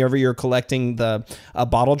whenever you're collecting the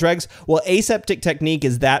bottle dregs. Well, aseptic technique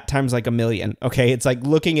is that times like a million. Okay. It's like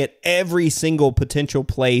looking at every single potential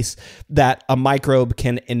place that a microbe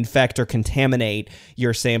can infect or contaminate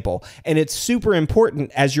your sample. And it's super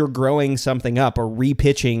important as you're growing something up or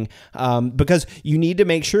repitching, because you need to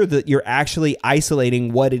make sure that you're actually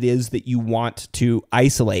isolating what it is that you want to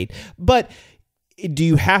isolate. But do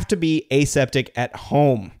you have to be aseptic at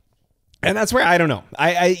home? And that's where I don't know.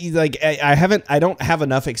 I don't have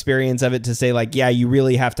enough experience of it to say like, yeah, you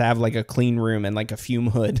really have to have like a clean room and like a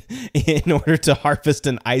fume hood in order to harvest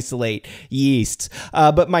and isolate yeasts.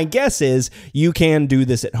 But my guess is you can do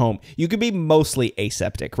this at home. You could be mostly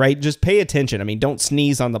aseptic, right? Just pay attention. I mean, don't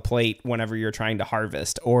sneeze on the plate whenever you're trying to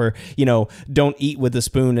harvest, or, don't eat with a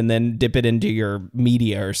spoon and then dip it into your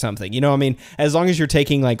media or something. I mean, as long as you're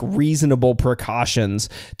taking like reasonable precautions,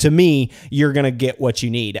 to me, you're going to get what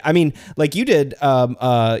you need. I mean, like you did,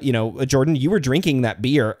 Jordan, you were drinking that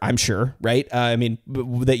beer, I'm sure, right?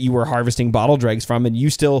 That you were harvesting bottle dregs from, and you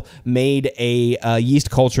still made a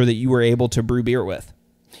yeast culture that you were able to brew beer with.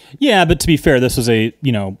 Yeah, but to be fair, this was a,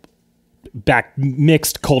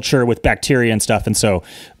 mixed culture with bacteria and stuff. And so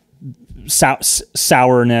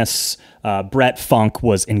sourness, Brett funk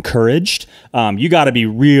was encouraged. You got to be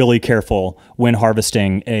really careful when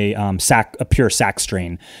harvesting a pure sac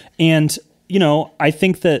strain. And I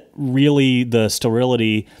think that really the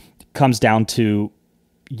sterility comes down to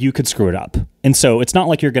you could screw it up. And so it's not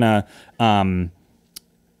like you're going to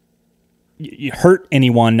hurt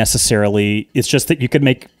anyone necessarily. It's just that you could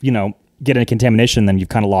get a contamination, then you've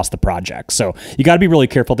kind of lost the project. So you got to be really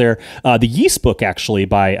careful there. The Yeast book, actually,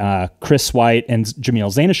 by Chris White and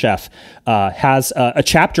Jamil Zainasheff, has a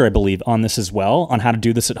chapter, I believe, on this as well, on how to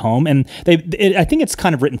do this at home. And I think it's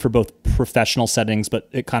kind of written for both professional settings, but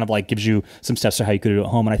it kind of like gives you some steps to how you could do it at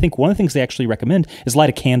home. And I think one of the things they actually recommend is light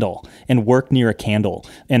a candle and work near a candle.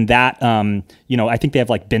 And that, I think they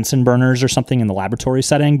have like Bunsen burners or something in the laboratory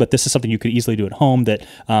setting, but this is something you could easily do at home that,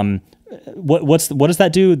 what does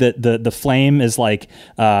that do? The flame is like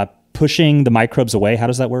pushing the microbes away. How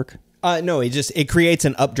does that work? No, it creates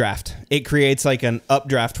an updraft. It creates like an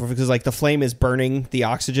updraft because like the flame is burning the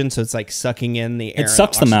oxygen, so it's like sucking in the air. It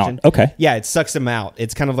sucks them out. Okay. Yeah, it sucks them out.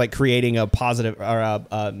 It's kind of like creating a positive or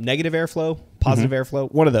a negative airflow. Positive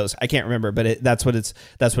airflow, one of those. I can't remember, but that's what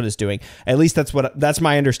it's doing. At least that's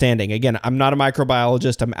my understanding. Again, I'm not a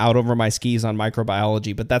microbiologist. I'm out over my skis on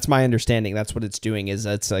microbiology, but that's my understanding. That's what it's doing, is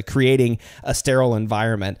it's creating a sterile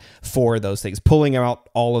environment for those things, pulling out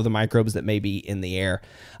all of the microbes that may be in the air.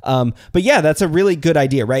 But yeah, that's a really good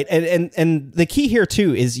idea, right? And the key here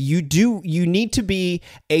too is you need to be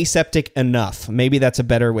aseptic enough. Maybe that's a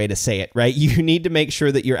better way to say it, right? You need to make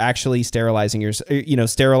sure that you're actually sterilizing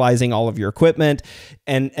sterilizing all of your equipment,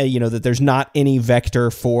 and that there's not any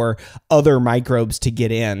vector for other microbes to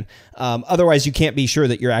get in. Otherwise, you can't be sure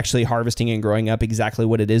that you're actually harvesting and growing up exactly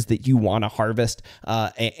what it is that you want to harvest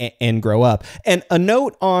and grow up. And a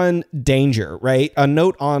note on danger, right? A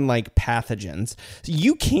note on like pathogens.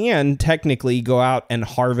 You can technically go out and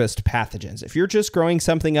harvest pathogens. If you're just growing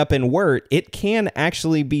something up in wort, it can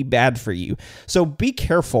actually be bad for you. So be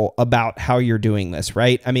careful about how you're doing this,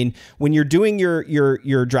 right? I mean, when you're doing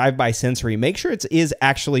your drive-by sensory, make sure it is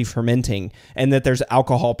actually fermenting and that there's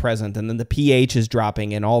alcohol present and then the pH is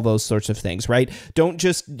dropping and all those sorts of things, right? Don't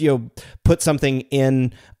just, put something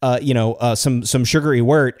in, some sugary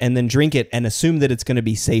wort and then drink it and assume that it's going to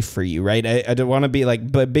be safe for you, right? I don't want to be like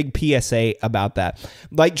a big PSA about that.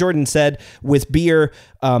 Like Jordan said, with beer,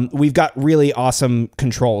 we've got really awesome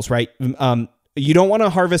controls, right? You don't want to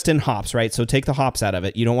harvest in hops, right? So take the hops out of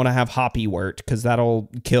it. You don't want to have hoppy wort because that'll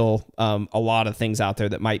kill a lot of things out there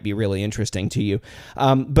that might be really interesting to you.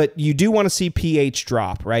 But you do want to see pH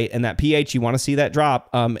drop, right? And that pH, you want to see that drop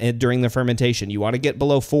during the fermentation. You want to get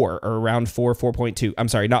below 4 or around 4, 4.2. I'm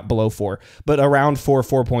sorry, not below 4, but around 4,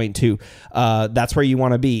 4.2. That's where you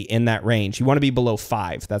want to be in that range. You want to be below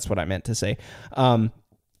 5. That's what I meant to say. And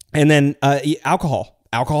then alcohol.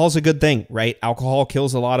 alcohol is a good thing, right? Alcohol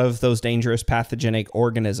kills a lot of those dangerous pathogenic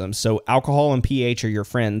organisms. So alcohol and pH are your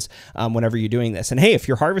friends whenever you're doing this. And hey, if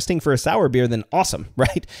you're harvesting for a sour beer, then awesome,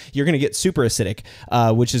 right? You're going to get super acidic,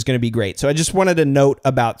 which is going to be great. So I just wanted to note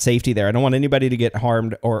about safety there. I don't want anybody to get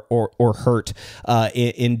harmed or hurt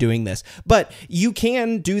in doing this. But you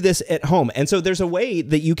can do this at home. And so there's a way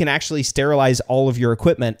that you can actually sterilize all of your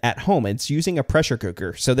equipment at home. It's using a pressure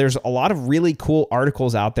cooker. So there's a lot of really cool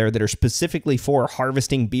articles out there that are specifically for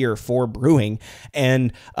harvesting beer for brewing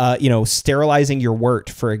and sterilizing your wort,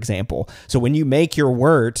 for example. So when you make your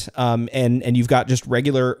wort and you've got just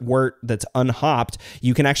regular wort that's unhopped,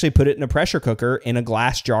 you can actually put it in a pressure cooker in a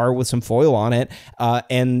glass jar with some foil on it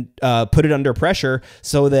and put it under pressure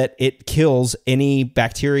so that it kills any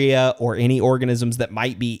bacteria or any organisms that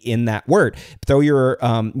might be in that wort. Throw your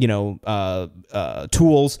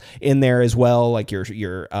tools in there as well, like your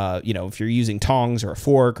if you're using tongs or a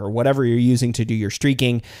fork or whatever you're using to do your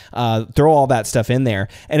streaking, throw all that stuff in there.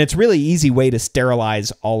 And it's really easy way to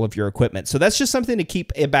sterilize all of your equipment. So that's just something to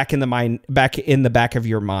keep it back in the back of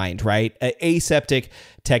your mind, right? Aseptic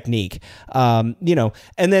technique, and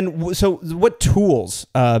then so what tools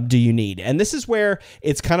do you need? And this is where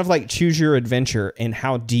it's kind of like choose your adventure in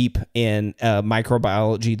how deep in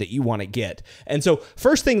microbiology that you want to get. And so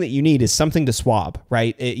first thing that you need is something to swab,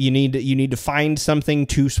 right? You need to find something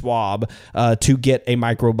to swab to get a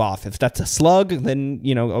microbe off. If that's a slug, then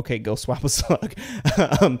okay, go swab a slug.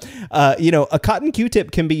 A cotton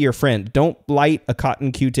Q-tip can be your friend. Don't light a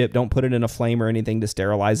cotton Q-tip. Don't put it in a flame or anything to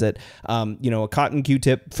sterilize it. A cotton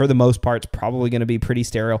Q-tip for the most part is probably going to be pretty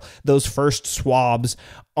sterile. Those first swabs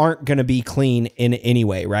aren't going to be clean in any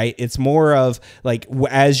way, right? It's more of like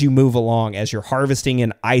as you move along, as you're harvesting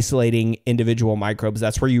and isolating individual microbes,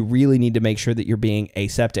 that's where you really need to make sure that you're being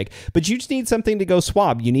aseptic. But you just need something to go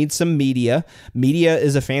swab. You need some media. Media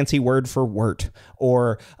is a fancy word for wort,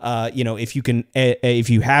 or if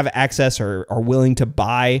you have access or are willing to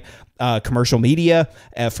buy commercial media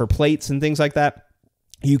for plates and things like that,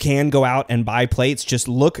 you can go out and buy plates. Just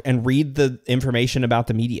look and read the information about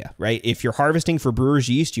the media, right? If you're harvesting for brewer's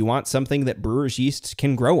yeast, you want something that brewer's yeast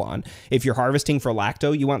can grow on. If you're harvesting for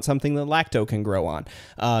lacto, you want something that lacto can grow on.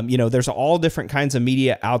 There's all different kinds of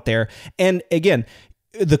media out there. And again,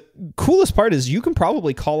 the coolest part is you can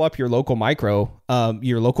probably call up your local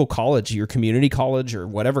your local college, your community college, or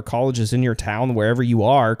whatever college is in your town, wherever you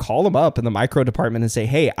are. Call them up in the micro department and say,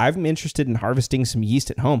 hey, I'm interested in harvesting some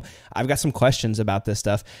yeast at home. I've got some questions about this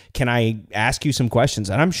stuff. Can I ask you some questions?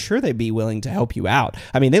 And I'm sure they'd be willing to help you out.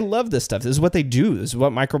 I mean, they love this stuff. This is what they do. This is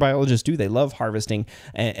what microbiologists do. They love harvesting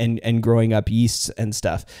and growing up yeasts and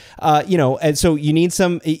stuff. And so you need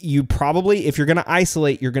if you're going to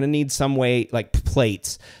isolate, you're going to need some way like plates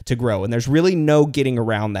to grow. And there's really no getting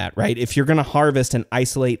around that, right? If you're going to harvest and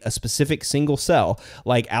isolate a specific single cell,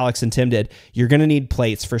 like Alex and Tim did, you're going to need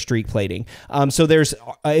plates for streak plating. So there's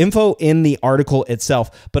info in the article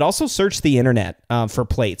itself, but also search the internet for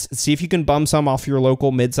plates. See if you can bum some off your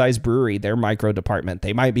local mid-sized brewery, their micro department.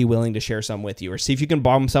 They might be willing to share some with you. Or see if you can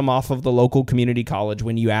bum some off of the local community college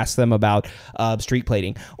when you ask them about streak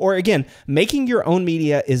plating. Or again, making your own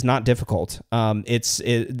media is not difficult.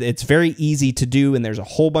 It's very easy to do, and there's a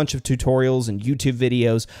whole bunch of tutorials and YouTube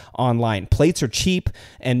videos online. Plates are cheap,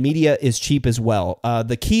 and media is cheap as well.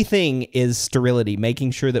 The key thing is sterility,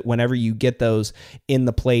 making sure that whenever you get those in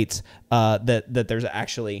the plates, that they're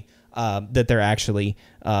actually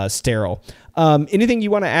sterile. Anything you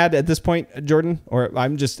want to add at this point, Jordan? Or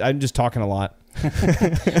I'm just talking a lot.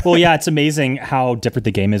 Well, yeah, it's amazing how different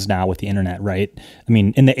the game is now with the internet, right? I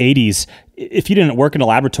mean, in the 80s, if you didn't work in a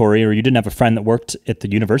laboratory or you didn't have a friend that worked at the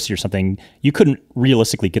university or something, you couldn't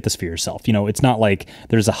realistically get this for yourself. It's not like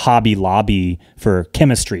there's a hobby lobby for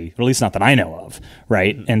chemistry, or at least not that I know of,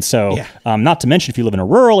 right? And so, not to mention if you live in a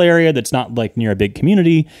rural area that's not like near a big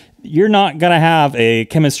community, you're not going to have a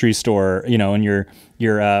chemistry store, in your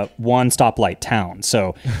one stoplight town.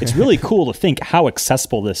 So it's really cool to think how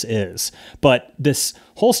accessible this is. But this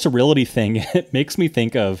whole sterility thing, it makes me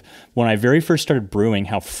think of when I very first started brewing,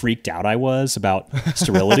 how freaked out I was about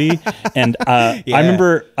sterility. And I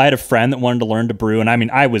remember I had a friend that wanted to learn to brew. And I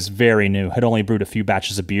mean, I was very new, had only brewed a few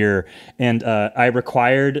batches of beer. And I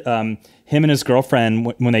required him and his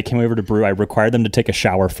girlfriend, when they came over to brew, I required them to take a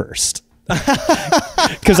shower first.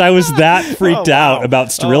 Because I was that freaked out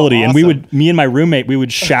about sterility. Awesome. And me and my roommate, we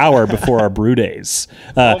would shower before our brew days.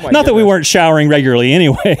 Not that we weren't showering regularly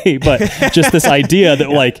anyway, but just this idea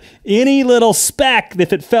that like any little speck,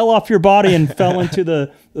 if it fell off your body and fell into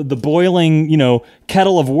the boiling,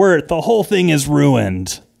 kettle of wort, the whole thing is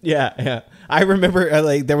ruined. Yeah. I remember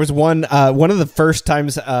like there was one of the first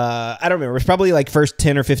times, I don't remember, it was probably like first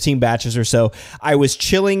 10 or 15 batches or so. I was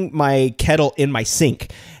chilling my kettle in my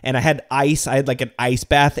sink and I had ice. I had like an ice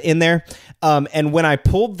bath in there. And when I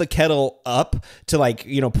pulled the kettle up to like,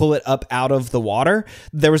 pull it up out of the water,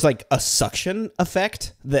 there was like a suction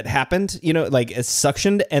effect that happened, like it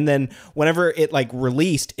suctioned. And then whenever it like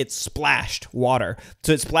released, it splashed water.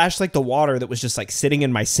 So it splashed like the water that was just like sitting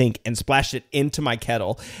in my sink and splashed it into my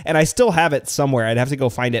kettle. And I still have it somewhere. I'd have to go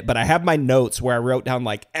find it, but I have my notes where I wrote down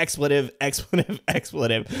like expletive. I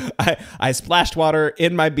splashed water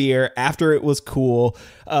in my beer after it was cool.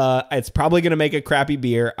 It's probably going to make a crappy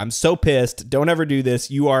beer. I'm so pissed. Don't ever do this.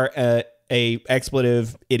 You are a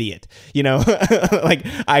expletive idiot. Like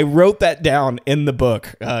I wrote that down in the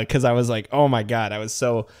book because I was like, oh my God, I was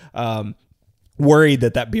so worried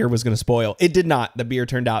that beer was going to spoil. It did not. The beer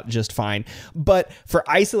turned out just fine. But for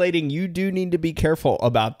isolating, you do need to be careful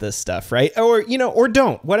about this stuff, right? Or, or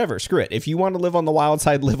don't. Whatever. Screw it. If you want to live on the wild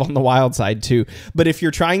side, live on the wild side too. But if you're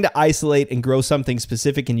trying to isolate and grow something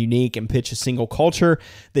specific and unique and pitch a single culture,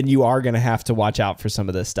 then you are going to have to watch out for some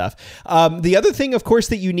of this stuff. The other thing, of course,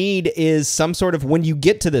 that you need is some sort of, when you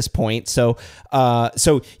get to this point, so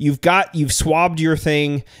you've swabbed your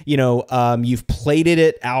thing, you've plated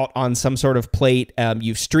it out on some sort of plate.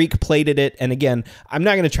 You've streak plated it. And again, I'm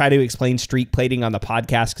not going to try to explain streak plating on the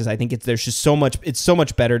podcast because I think it's so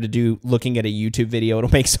much better to do looking at a YouTube video.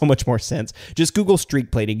 It'll make so much more sense. Just Google streak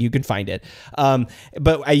plating. You can find it.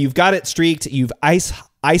 But you've got it streaked. You've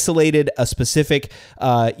isolated a specific,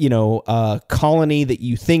 colony that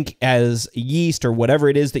you think as yeast or whatever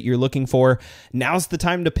it is that you're looking for. Now's the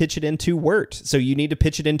time to pitch it into wort. So you need to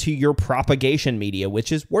pitch it into your propagation media,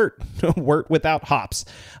 which is wort, wort without hops.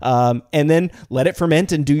 And then let it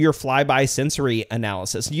ferment and do your flyby sensory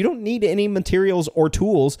analysis. You don't need any materials or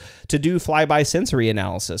tools to do flyby sensory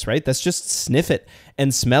analysis, right? That's just sniff it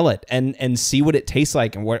and smell it and see what it tastes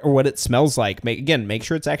like and what it smells like. Make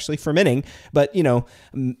sure it's actually fermenting, but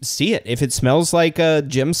see it. If it smells like a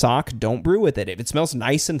gym sock, don't brew with it. If it smells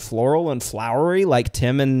nice and floral and flowery, like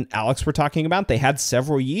Tim and Alex were talking about, they had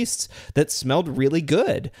several yeasts that smelled really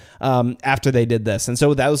good after they did this. And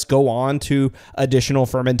so those go on to additional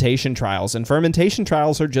fermentation trials. And fermentation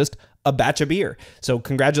trials are just a batch of beer. So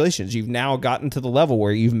congratulations, you've now gotten to the level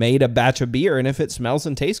where you've made a batch of beer, and if it smells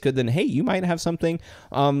and tastes good, then hey, you might have something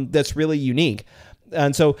that's really unique.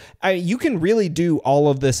 And so you can really do all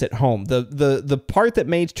of this at home. The part that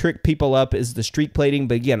may trick people up is the streak plating,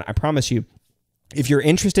 but again, I promise you, if you're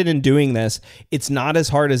interested in doing this, it's not as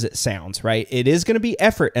hard as it sounds, right? It is going to be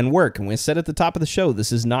effort and work. And we said at the top of the show,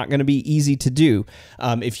 this is not going to be easy to do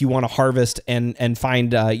if you want to harvest and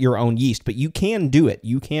find your own yeast. But you can do it.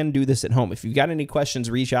 You can do this at home. If you've got any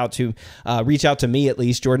questions, reach out to me at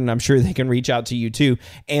least, Jordan. I'm sure they can reach out to you too.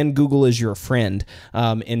 And Google is your friend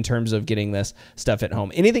in terms of getting this stuff at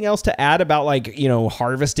home. Anything else to add about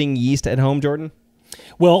harvesting yeast at home, Jordan?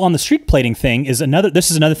 Well, on the streak plating thing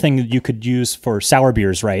this is another thing that you could use for sour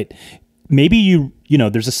beers, right? Maybe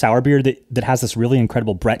there's a sour beer that has this really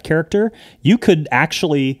incredible Brett character. You could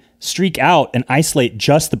actually streak out and isolate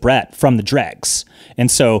just the Brett from the dregs. And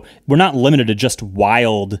so we're not limited to just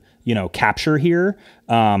wild, capture here.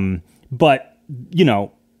 But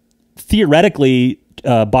theoretically,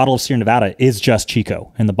 a bottle of Sierra Nevada is just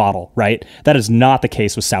Chico in the bottle, right? That is not the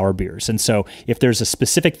case with sour beers. And so if there's a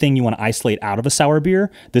specific thing you want to isolate out of a sour beer,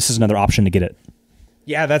 this is another option to get it.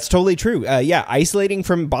 Yeah, that's totally true. Isolating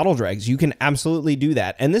from bottle dregs, you can absolutely do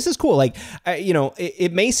that. And this is cool.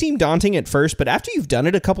 It may seem daunting at first, but after you've done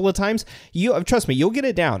it a couple of times, trust me, you'll get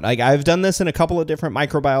it down. Like I've done this in a couple of different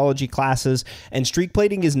microbiology classes, and streak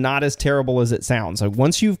plating is not as terrible as it sounds. Like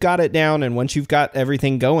once you've got it down and once you've got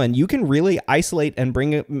everything going, you can really isolate and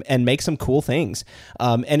bring it and make some cool things.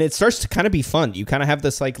 And it starts to kind of be fun. You kind of have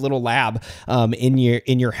this like little lab in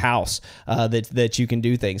your house that you can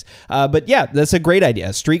do things. But yeah, that's a great idea.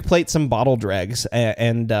 Streak plate some bottle dregs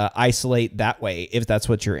and isolate that way if that's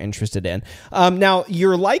what you're interested in. Now,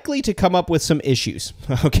 you're likely to come up with some issues,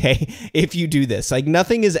 okay, if you do this. Like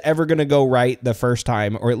nothing is ever going to go right the first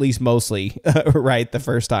time, or at least mostly right the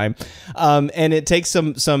first time. And it takes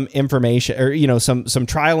some information or, some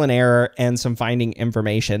trial and error and some finding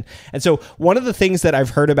information. And so one of the things that I've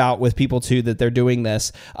heard about with people too, that they're doing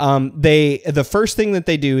this, the first thing that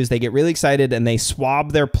they do is they get really excited and they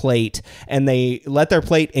swab their plate and they let their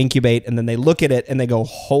plate incubate, and then they look at it and they go,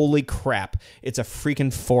 holy crap, it's a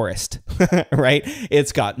freaking forest, right?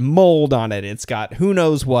 It's got mold on it. It's got who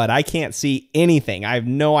knows what. I can't see anything. I have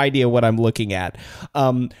no idea what I'm looking at.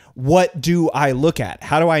 what do I look at?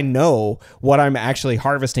 How do I know what I'm actually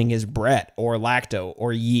harvesting is Brett or lacto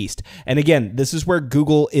or yeast? And again, this is where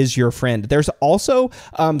Google is your friend. There's also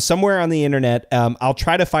somewhere on the internet, I'll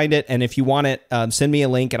try to find it, and if you want it, send me a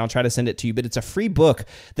link and I'll try to send it to you, but it's a free book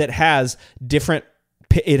that has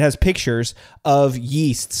it has pictures of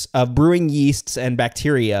yeasts, of brewing yeasts and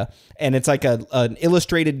bacteria, and it's like an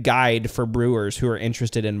illustrated guide for brewers who are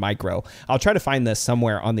interested in micro. I'll try to find this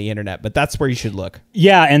somewhere on the internet, but that's where you should look.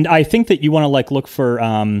 Yeah, and I think that you want to like look for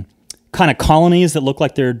kind of colonies that look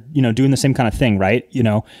like they're doing the same kind of thing, right?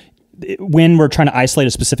 When we're trying to isolate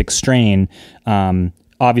a specific strain,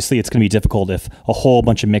 obviously it's going to be difficult if a whole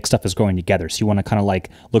bunch of mixed stuff is growing together. So you want to kind of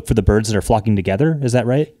like look for the birds that are flocking together. Is that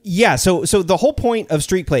right? Yeah. So the whole point of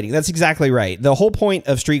streak plating, that's exactly right. The whole point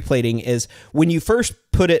of streak plating is when you first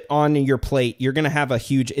put it on your plate, you're going to have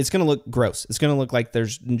it's going to look gross. It's going to look like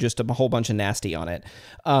there's just a whole bunch of nasty on it.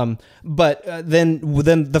 But then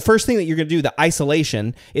the first thing that you're going to do, the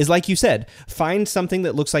isolation, is like you said, find something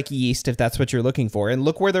that looks like yeast if that's what you're looking for, and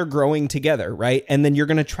look where they're growing together, right? And then you're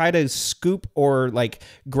going to try to scoop or like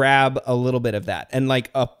grab a little bit of that. And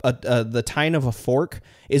like the tine of a fork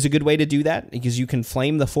is a good way to do that, because you can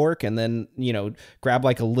flame the fork and then, grab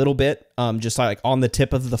like a little bit, just like on the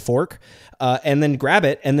tip of the fork, and then grab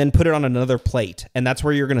it and then put it on another plate. And that's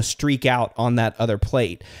where you're going to streak out on that other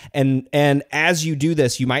plate. And as you do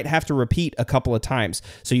this, you might have to repeat a couple of times.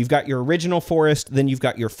 So you've got your original forest, then you've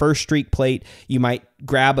got your first streak plate. You might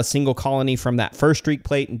grab a single colony from that first streak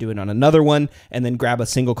plate and do it on another one, and then grab a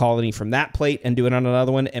single colony from that plate and do it on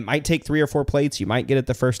another one. It might take 3 or 4 plates. You might get it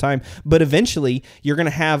the first time, but eventually you're going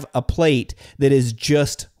to have a plate that is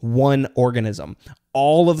just one organism.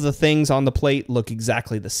 All of the things on the plate look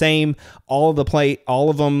exactly the same. All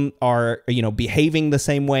of them are, behaving the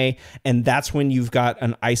same way. And that's when you've got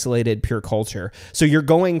an isolated pure culture. So you're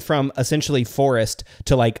going from essentially forest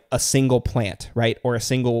to like a single plant, right? Or a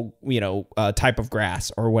single, type of grass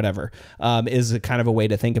or whatever, is a kind of a way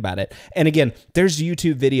to think about it. And again, there's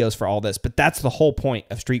YouTube videos for all this, but that's the whole point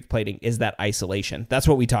of streak plating, is that isolation. That's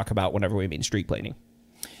what we talk about whenever we mean streak plating.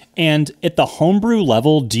 And at the homebrew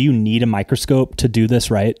level, do you need a microscope to do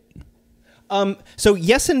this, right? So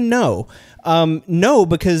yes and no. No,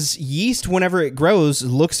 because yeast, whenever it grows,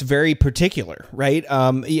 looks very particular, right?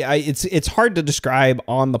 It's hard to describe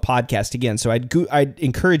on the podcast again. So I'd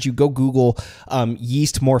encourage you, go Google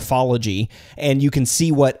yeast morphology, and you can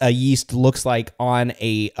see what a yeast looks like on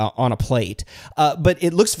a plate. But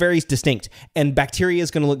it looks very distinct, and bacteria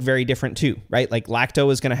is going to look very different too, right? Like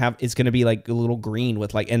lacto is going to be like a little green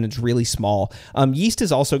and it's really small. Yeast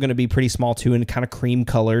is also going to be pretty small too, and kind of cream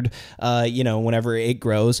colored, whenever it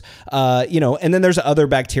grows. And then there's other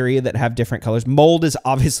bacteria that have different colors. Mold is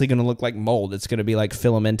obviously going to look like mold. It's going to be like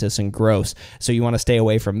filamentous and gross. So you want to stay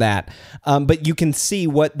away from that. But you can see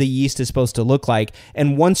what the yeast is supposed to look like.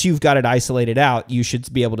 And once you've got it isolated out, you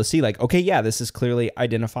should be able to see like, okay, yeah, this is clearly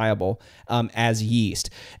identifiable as yeast.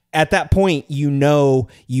 At that point,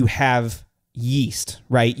 you have yeast,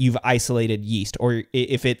 right? You've isolated yeast. Or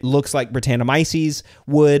if it looks like Brettanomyces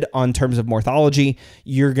would on terms of morphology,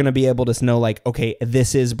 you're going to be able to know like, okay,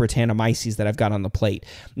 this is Brettanomyces that I've got on the plate.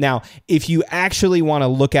 Now, if you actually want to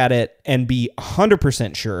look at it and be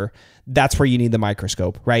 100% sure, that's where you need the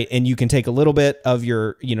microscope, right? And you can take a little bit of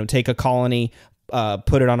take a colony,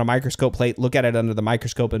 put it on a microscope plate, look at it under the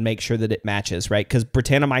microscope, and make sure that it matches, right? Because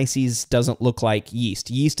Brettanomyces doesn't look like yeast.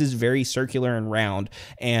 Yeast is very circular and round,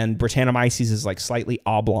 and Brettanomyces is like slightly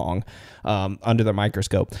oblong under the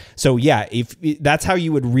microscope. So yeah, if that's how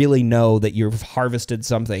you would really know that you've harvested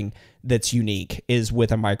something that's unique, is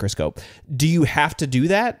with a microscope. Do you have to do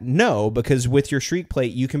that? No, because with your streak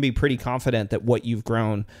plate, you can be pretty confident that what you've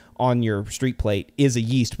grown on your streak plate is a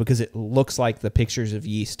yeast, because it looks like the pictures of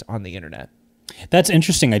yeast on the internet. That's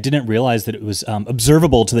interesting. I didn't realize that it was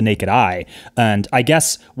observable to the naked eye. And I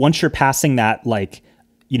guess once you're passing that,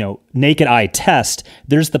 naked eye test,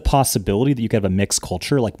 there's the possibility that you could have a mixed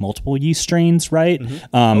culture, like multiple yeast strains, right?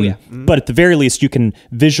 Mm-hmm. But at the very least, you can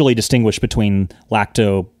visually distinguish between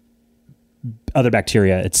lacto, other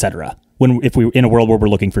bacteria, etc. If we're in a world where we're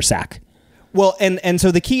looking for SAC. Well, and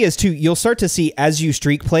so the key is too, you'll start to see as you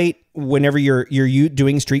streak plate, whenever you're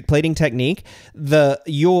doing streak plating technique, there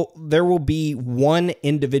will be one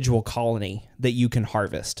individual colony that you can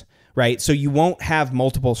harvest, right? So you won't have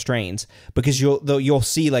multiple strains, because you'll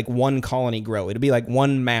see like one colony grow. It'll be like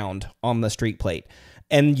one mound on the streak plate,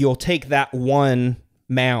 and you'll take that one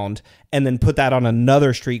mound and then put that on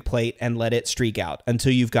another streak plate and let it streak out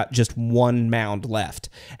until you've got just one mound left.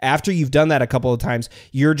 After you've done that a couple of times,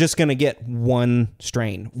 you're just going to get one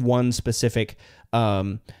strain, one specific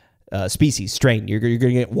species strain. You're going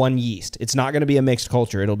to get one yeast. It's not going to be a mixed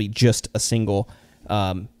culture. It'll be just a single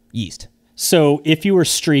yeast. So if you were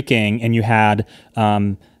streaking and you had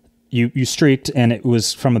you streaked and it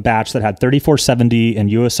was from a batch that had 3470 and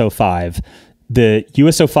USO5, the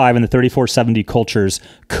USO5 and the 3470 cultures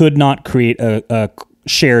could not create a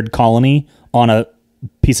shared colony on a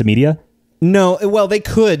piece of media? No, well, they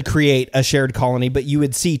could create a shared colony, but you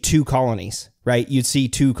would see two colonies, right? You'd see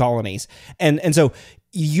two colonies. And so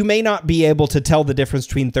you may not be able to tell the difference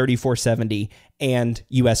between 3470 and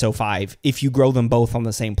USO5 if you grow them both on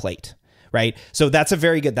the same plate, right? So that's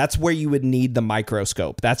that's where you would need the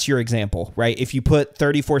microscope. That's your example, right? If you put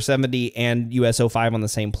 3470 and USO5 on the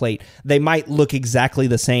same plate, they might look exactly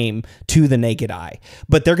the same to the naked eye,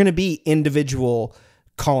 but they're going to be individual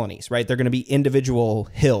colonies, right? They're going to be individual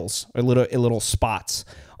hills or little spots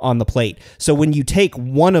on the plate. So when you take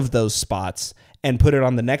one of those spots and put it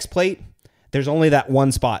on the next plate, there's only that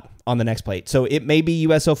one spot on the next plate. So it may be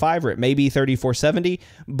USO5 or it may be 3470,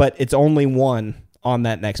 but it's only one on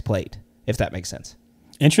that next plate, if that makes sense.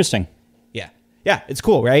 Interesting. Yeah, it's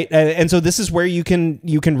cool, right? And so this is where you can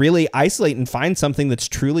really isolate and find something that's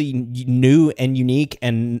truly new and unique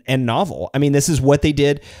and novel. I mean, this is what they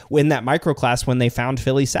did in that microclass when they found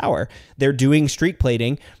Philly Sour. They're doing streak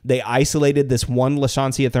plating. They isolated this one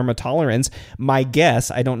Leschantia thermotolerans. My guess,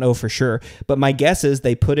 I don't know for sure, but my guess is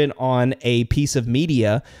they put it on a piece of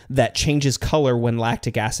media that changes color when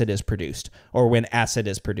lactic acid is produced or when acid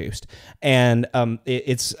is produced. And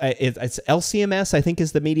it's LCMS, I think,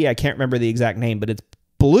 is the media. I can't remember the exact name, but it's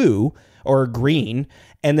blue or green.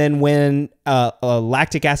 And then when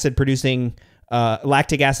lactic acid is produced,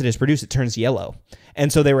 it turns yellow.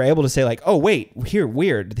 And so they were able to say like, oh, wait,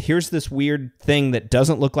 here's this weird thing that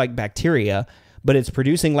doesn't look like bacteria, but it's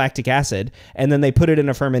producing lactic acid. And then they put it in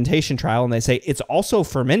a fermentation trial and they say, it's also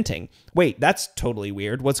fermenting. Wait, that's totally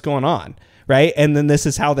weird. What's going on? Right. And then this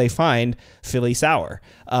is how they find Philly Sour.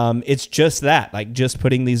 It's just that, like just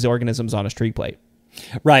putting these organisms on a streak plate.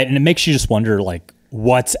 Right. And it makes you just wonder, like,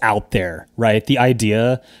 what's out there, right? The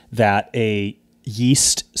idea that a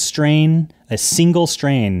yeast strain, a single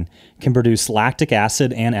strain, can produce lactic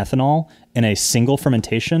acid and ethanol in a single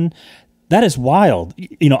fermentation. That is wild.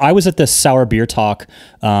 You know, I was at this sour beer talk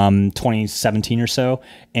 2017 or so,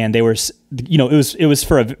 and they were, you know, it was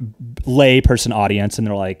for a lay person audience, and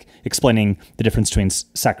they're like explaining the difference between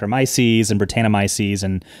Saccharomyces and Brettanomyces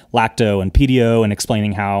and lacto and pedio, and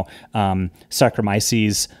explaining how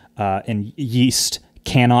Saccharomyces and yeast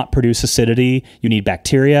cannot produce acidity. You need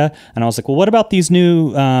bacteria. And I was like, well, what about these new,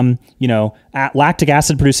 lactic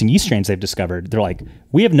acid producing yeast strains they've discovered? They're like,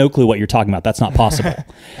 we have no clue what you're talking about. That's not possible.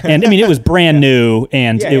 And I mean, it was brand new,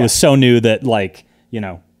 and it was so new that, like, you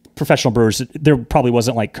know, professional brewers, there probably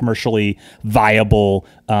wasn't like commercially viable,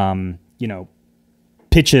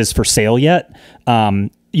 pitches for sale yet. They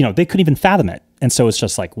couldn't even fathom it. And so it's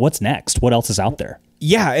just like, what's next? What else is out there?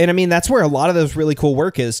 Yeah, and I mean that's where a lot of those really cool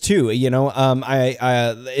work is too. You know,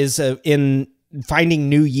 in finding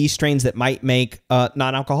new yeast strains that might make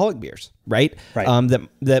non-alcoholic beers, right? Right.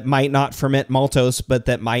 That might not ferment maltose, but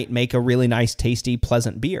that might make a really nice, tasty,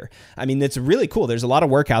 pleasant beer. I mean, it's really cool. There's a lot of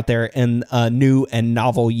work out there in new and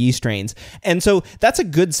novel yeast strains, and so that's a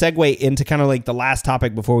good segue into kind of like the last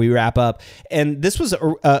topic before we wrap up. And this was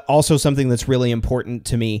also something that's really important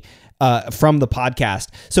to me. From the podcast.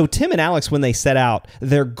 So Tim and Alex, when they set out,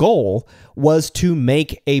 their goal was to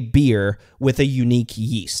make a beer with a unique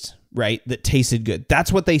yeast, right? That tasted good.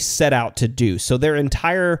 That's what they set out to do. So their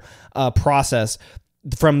entire process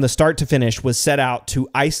from the start to finish was set out to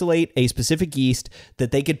isolate a specific yeast that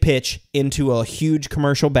they could pitch into a huge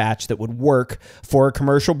commercial batch that would work for a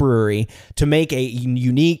commercial brewery to make a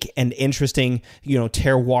unique and interesting,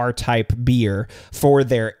 terroir type beer for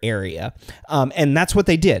their area. And that's what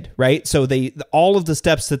they did, right? So all of the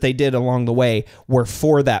steps that they did along the way were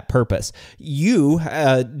for that purpose. You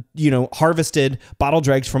harvested bottle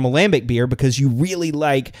dregs from a lambic beer because you really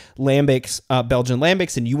like lambics, Belgian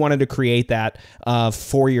lambics, and you wanted to create that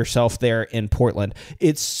for yourself there in Portland.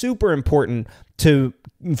 It's super important to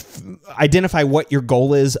identify what your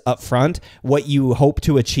goal is up front, what you hope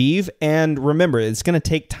to achieve. And remember, it's going to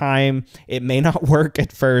take time. It may not work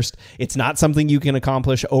at first. It's not something you can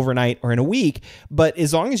accomplish overnight or in a week. But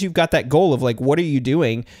as long as you've got that goal of like, what are you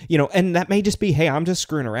doing? And that may just be, hey, I'm just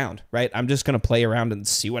screwing around, right? I'm just going to play around and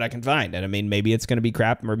see what I can find. And I mean, maybe it's going to be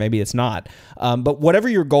crap or maybe it's not. But whatever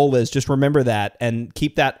your goal is, just remember that and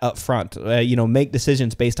keep that up front. Make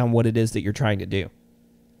decisions based on what it is that you're trying to do.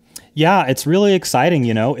 Yeah, it's really exciting.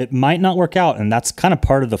 It might not work out, and that's kind of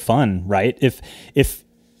part of the fun, right? If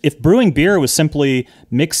if brewing beer was simply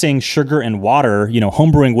mixing sugar and water,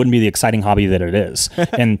 homebrewing wouldn't be the exciting hobby that it is.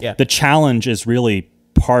 And the challenge is really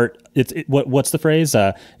what's the phrase?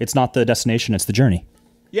 It's not the destination, it's the journey.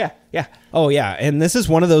 Yeah. Oh, yeah. And this is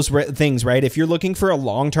one of those things, right? If you're looking for a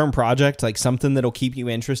long-term project, like something that'll keep you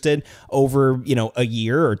interested over, a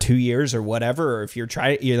year or 2 years or whatever, or if you're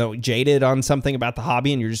jaded on something about the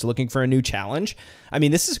hobby and you're just looking for a new challenge, I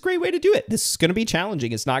mean, this is a great way to do it. This is going to be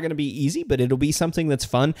challenging. It's not going to be easy, but it'll be something that's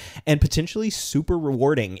fun and potentially super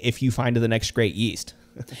rewarding if you find the next great yeast.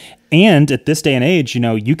 And at this day and age,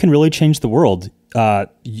 you can really change the world.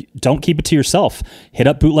 Don't keep it to yourself. Hit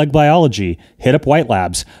up Bootleg Biology, hit up White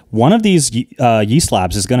Labs. One of these yeast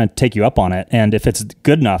labs is going to take you up on it. And if it's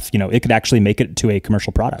good enough, it could actually make it to a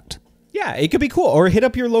commercial product. Yeah, it could be cool. Or hit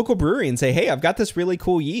up your local brewery and say, hey, I've got this really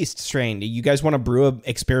cool yeast strain. You guys want to brew an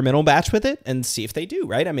experimental batch with it and see if they do,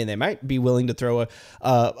 right? I mean, they might be willing to throw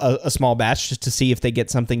a small batch just to see if they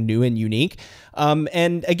get something new and unique.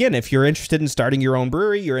 And again, if you're interested in starting your own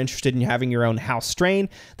brewery, you're interested in having your own house strain,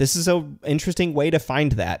 this is an interesting way to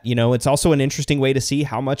find that. It's also an interesting way to see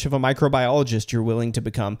how much of a microbiologist you're willing to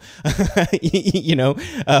become,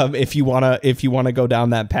 if you want to go down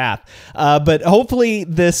that path. But hopefully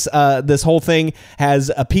this whole thing has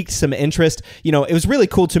piqued some interest. It was really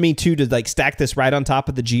cool to me too to stack this right on top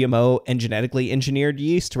of the GMO and genetically engineered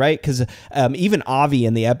yeast, right? Because even Avi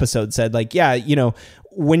in the episode said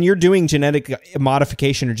when you're doing genetic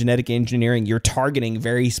modification or genetic engineering, you're targeting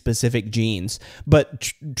very specific genes.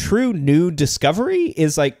 But true new discovery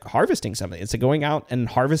is like harvesting something. It's like going out and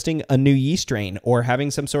harvesting a new yeast strain or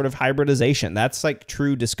having some sort of hybridization. That's like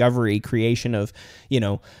true discovery, creation of,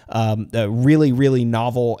 really, really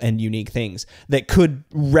novel and unique things that could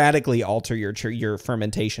radically alter your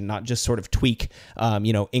fermentation, not just sort of tweak,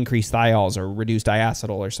 increase thiols or reduce diacetyl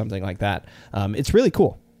or something like that. It's really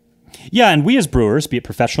cool. Yeah, and we as brewers, be it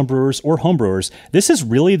professional brewers or home brewers, this is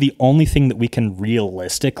really the only thing that we can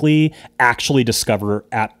realistically actually discover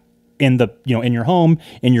in your home,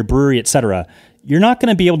 in your brewery, etc. You're not going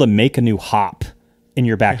to be able to make a new hop in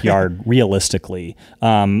your backyard realistically,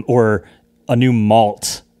 or a new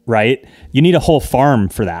malt, right? You need a whole farm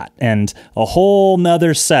for that and a whole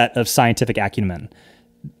nother set of scientific acumen.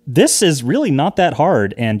 This is really not that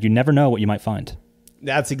hard, and you never know what you might find.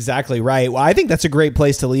 That's exactly right. Well, I think that's a great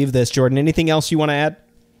place to leave this, Jordan. Anything else you want to add?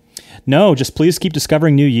 No, just please keep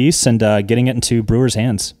discovering new yeasts and getting it into brewers'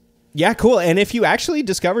 hands. Yeah, cool. And if you actually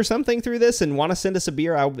discover something through this and want to send us a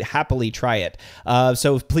beer, I'll happily try it.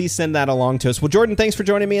 So please send that along to us. Well, Jordan, thanks for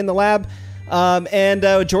joining me in the lab. And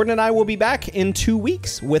Jordan and I will be back in 2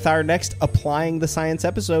 weeks with our next Applying the Science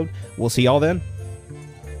episode. We'll see y'all then.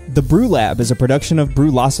 The Brew Lab is a production of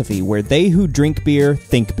Brewlosophy, where they who drink beer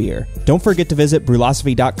think beer. Don't forget to visit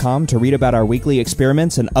brewlosophy.com to read about our weekly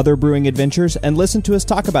experiments and other brewing adventures, and listen to us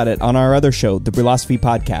talk about it on our other show, the Brewlosophy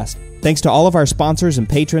Podcast. Thanks to all of our sponsors and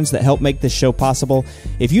patrons that help make this show possible.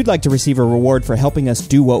 If you'd like to receive a reward for helping us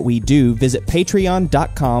do what we do, visit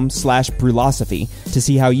patreon.com/brewlosophy to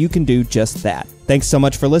see how you can do just that. Thanks so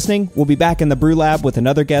much for listening. We'll be back in the Brew Lab with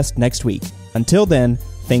another guest next week. Until then,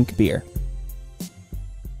 think beer.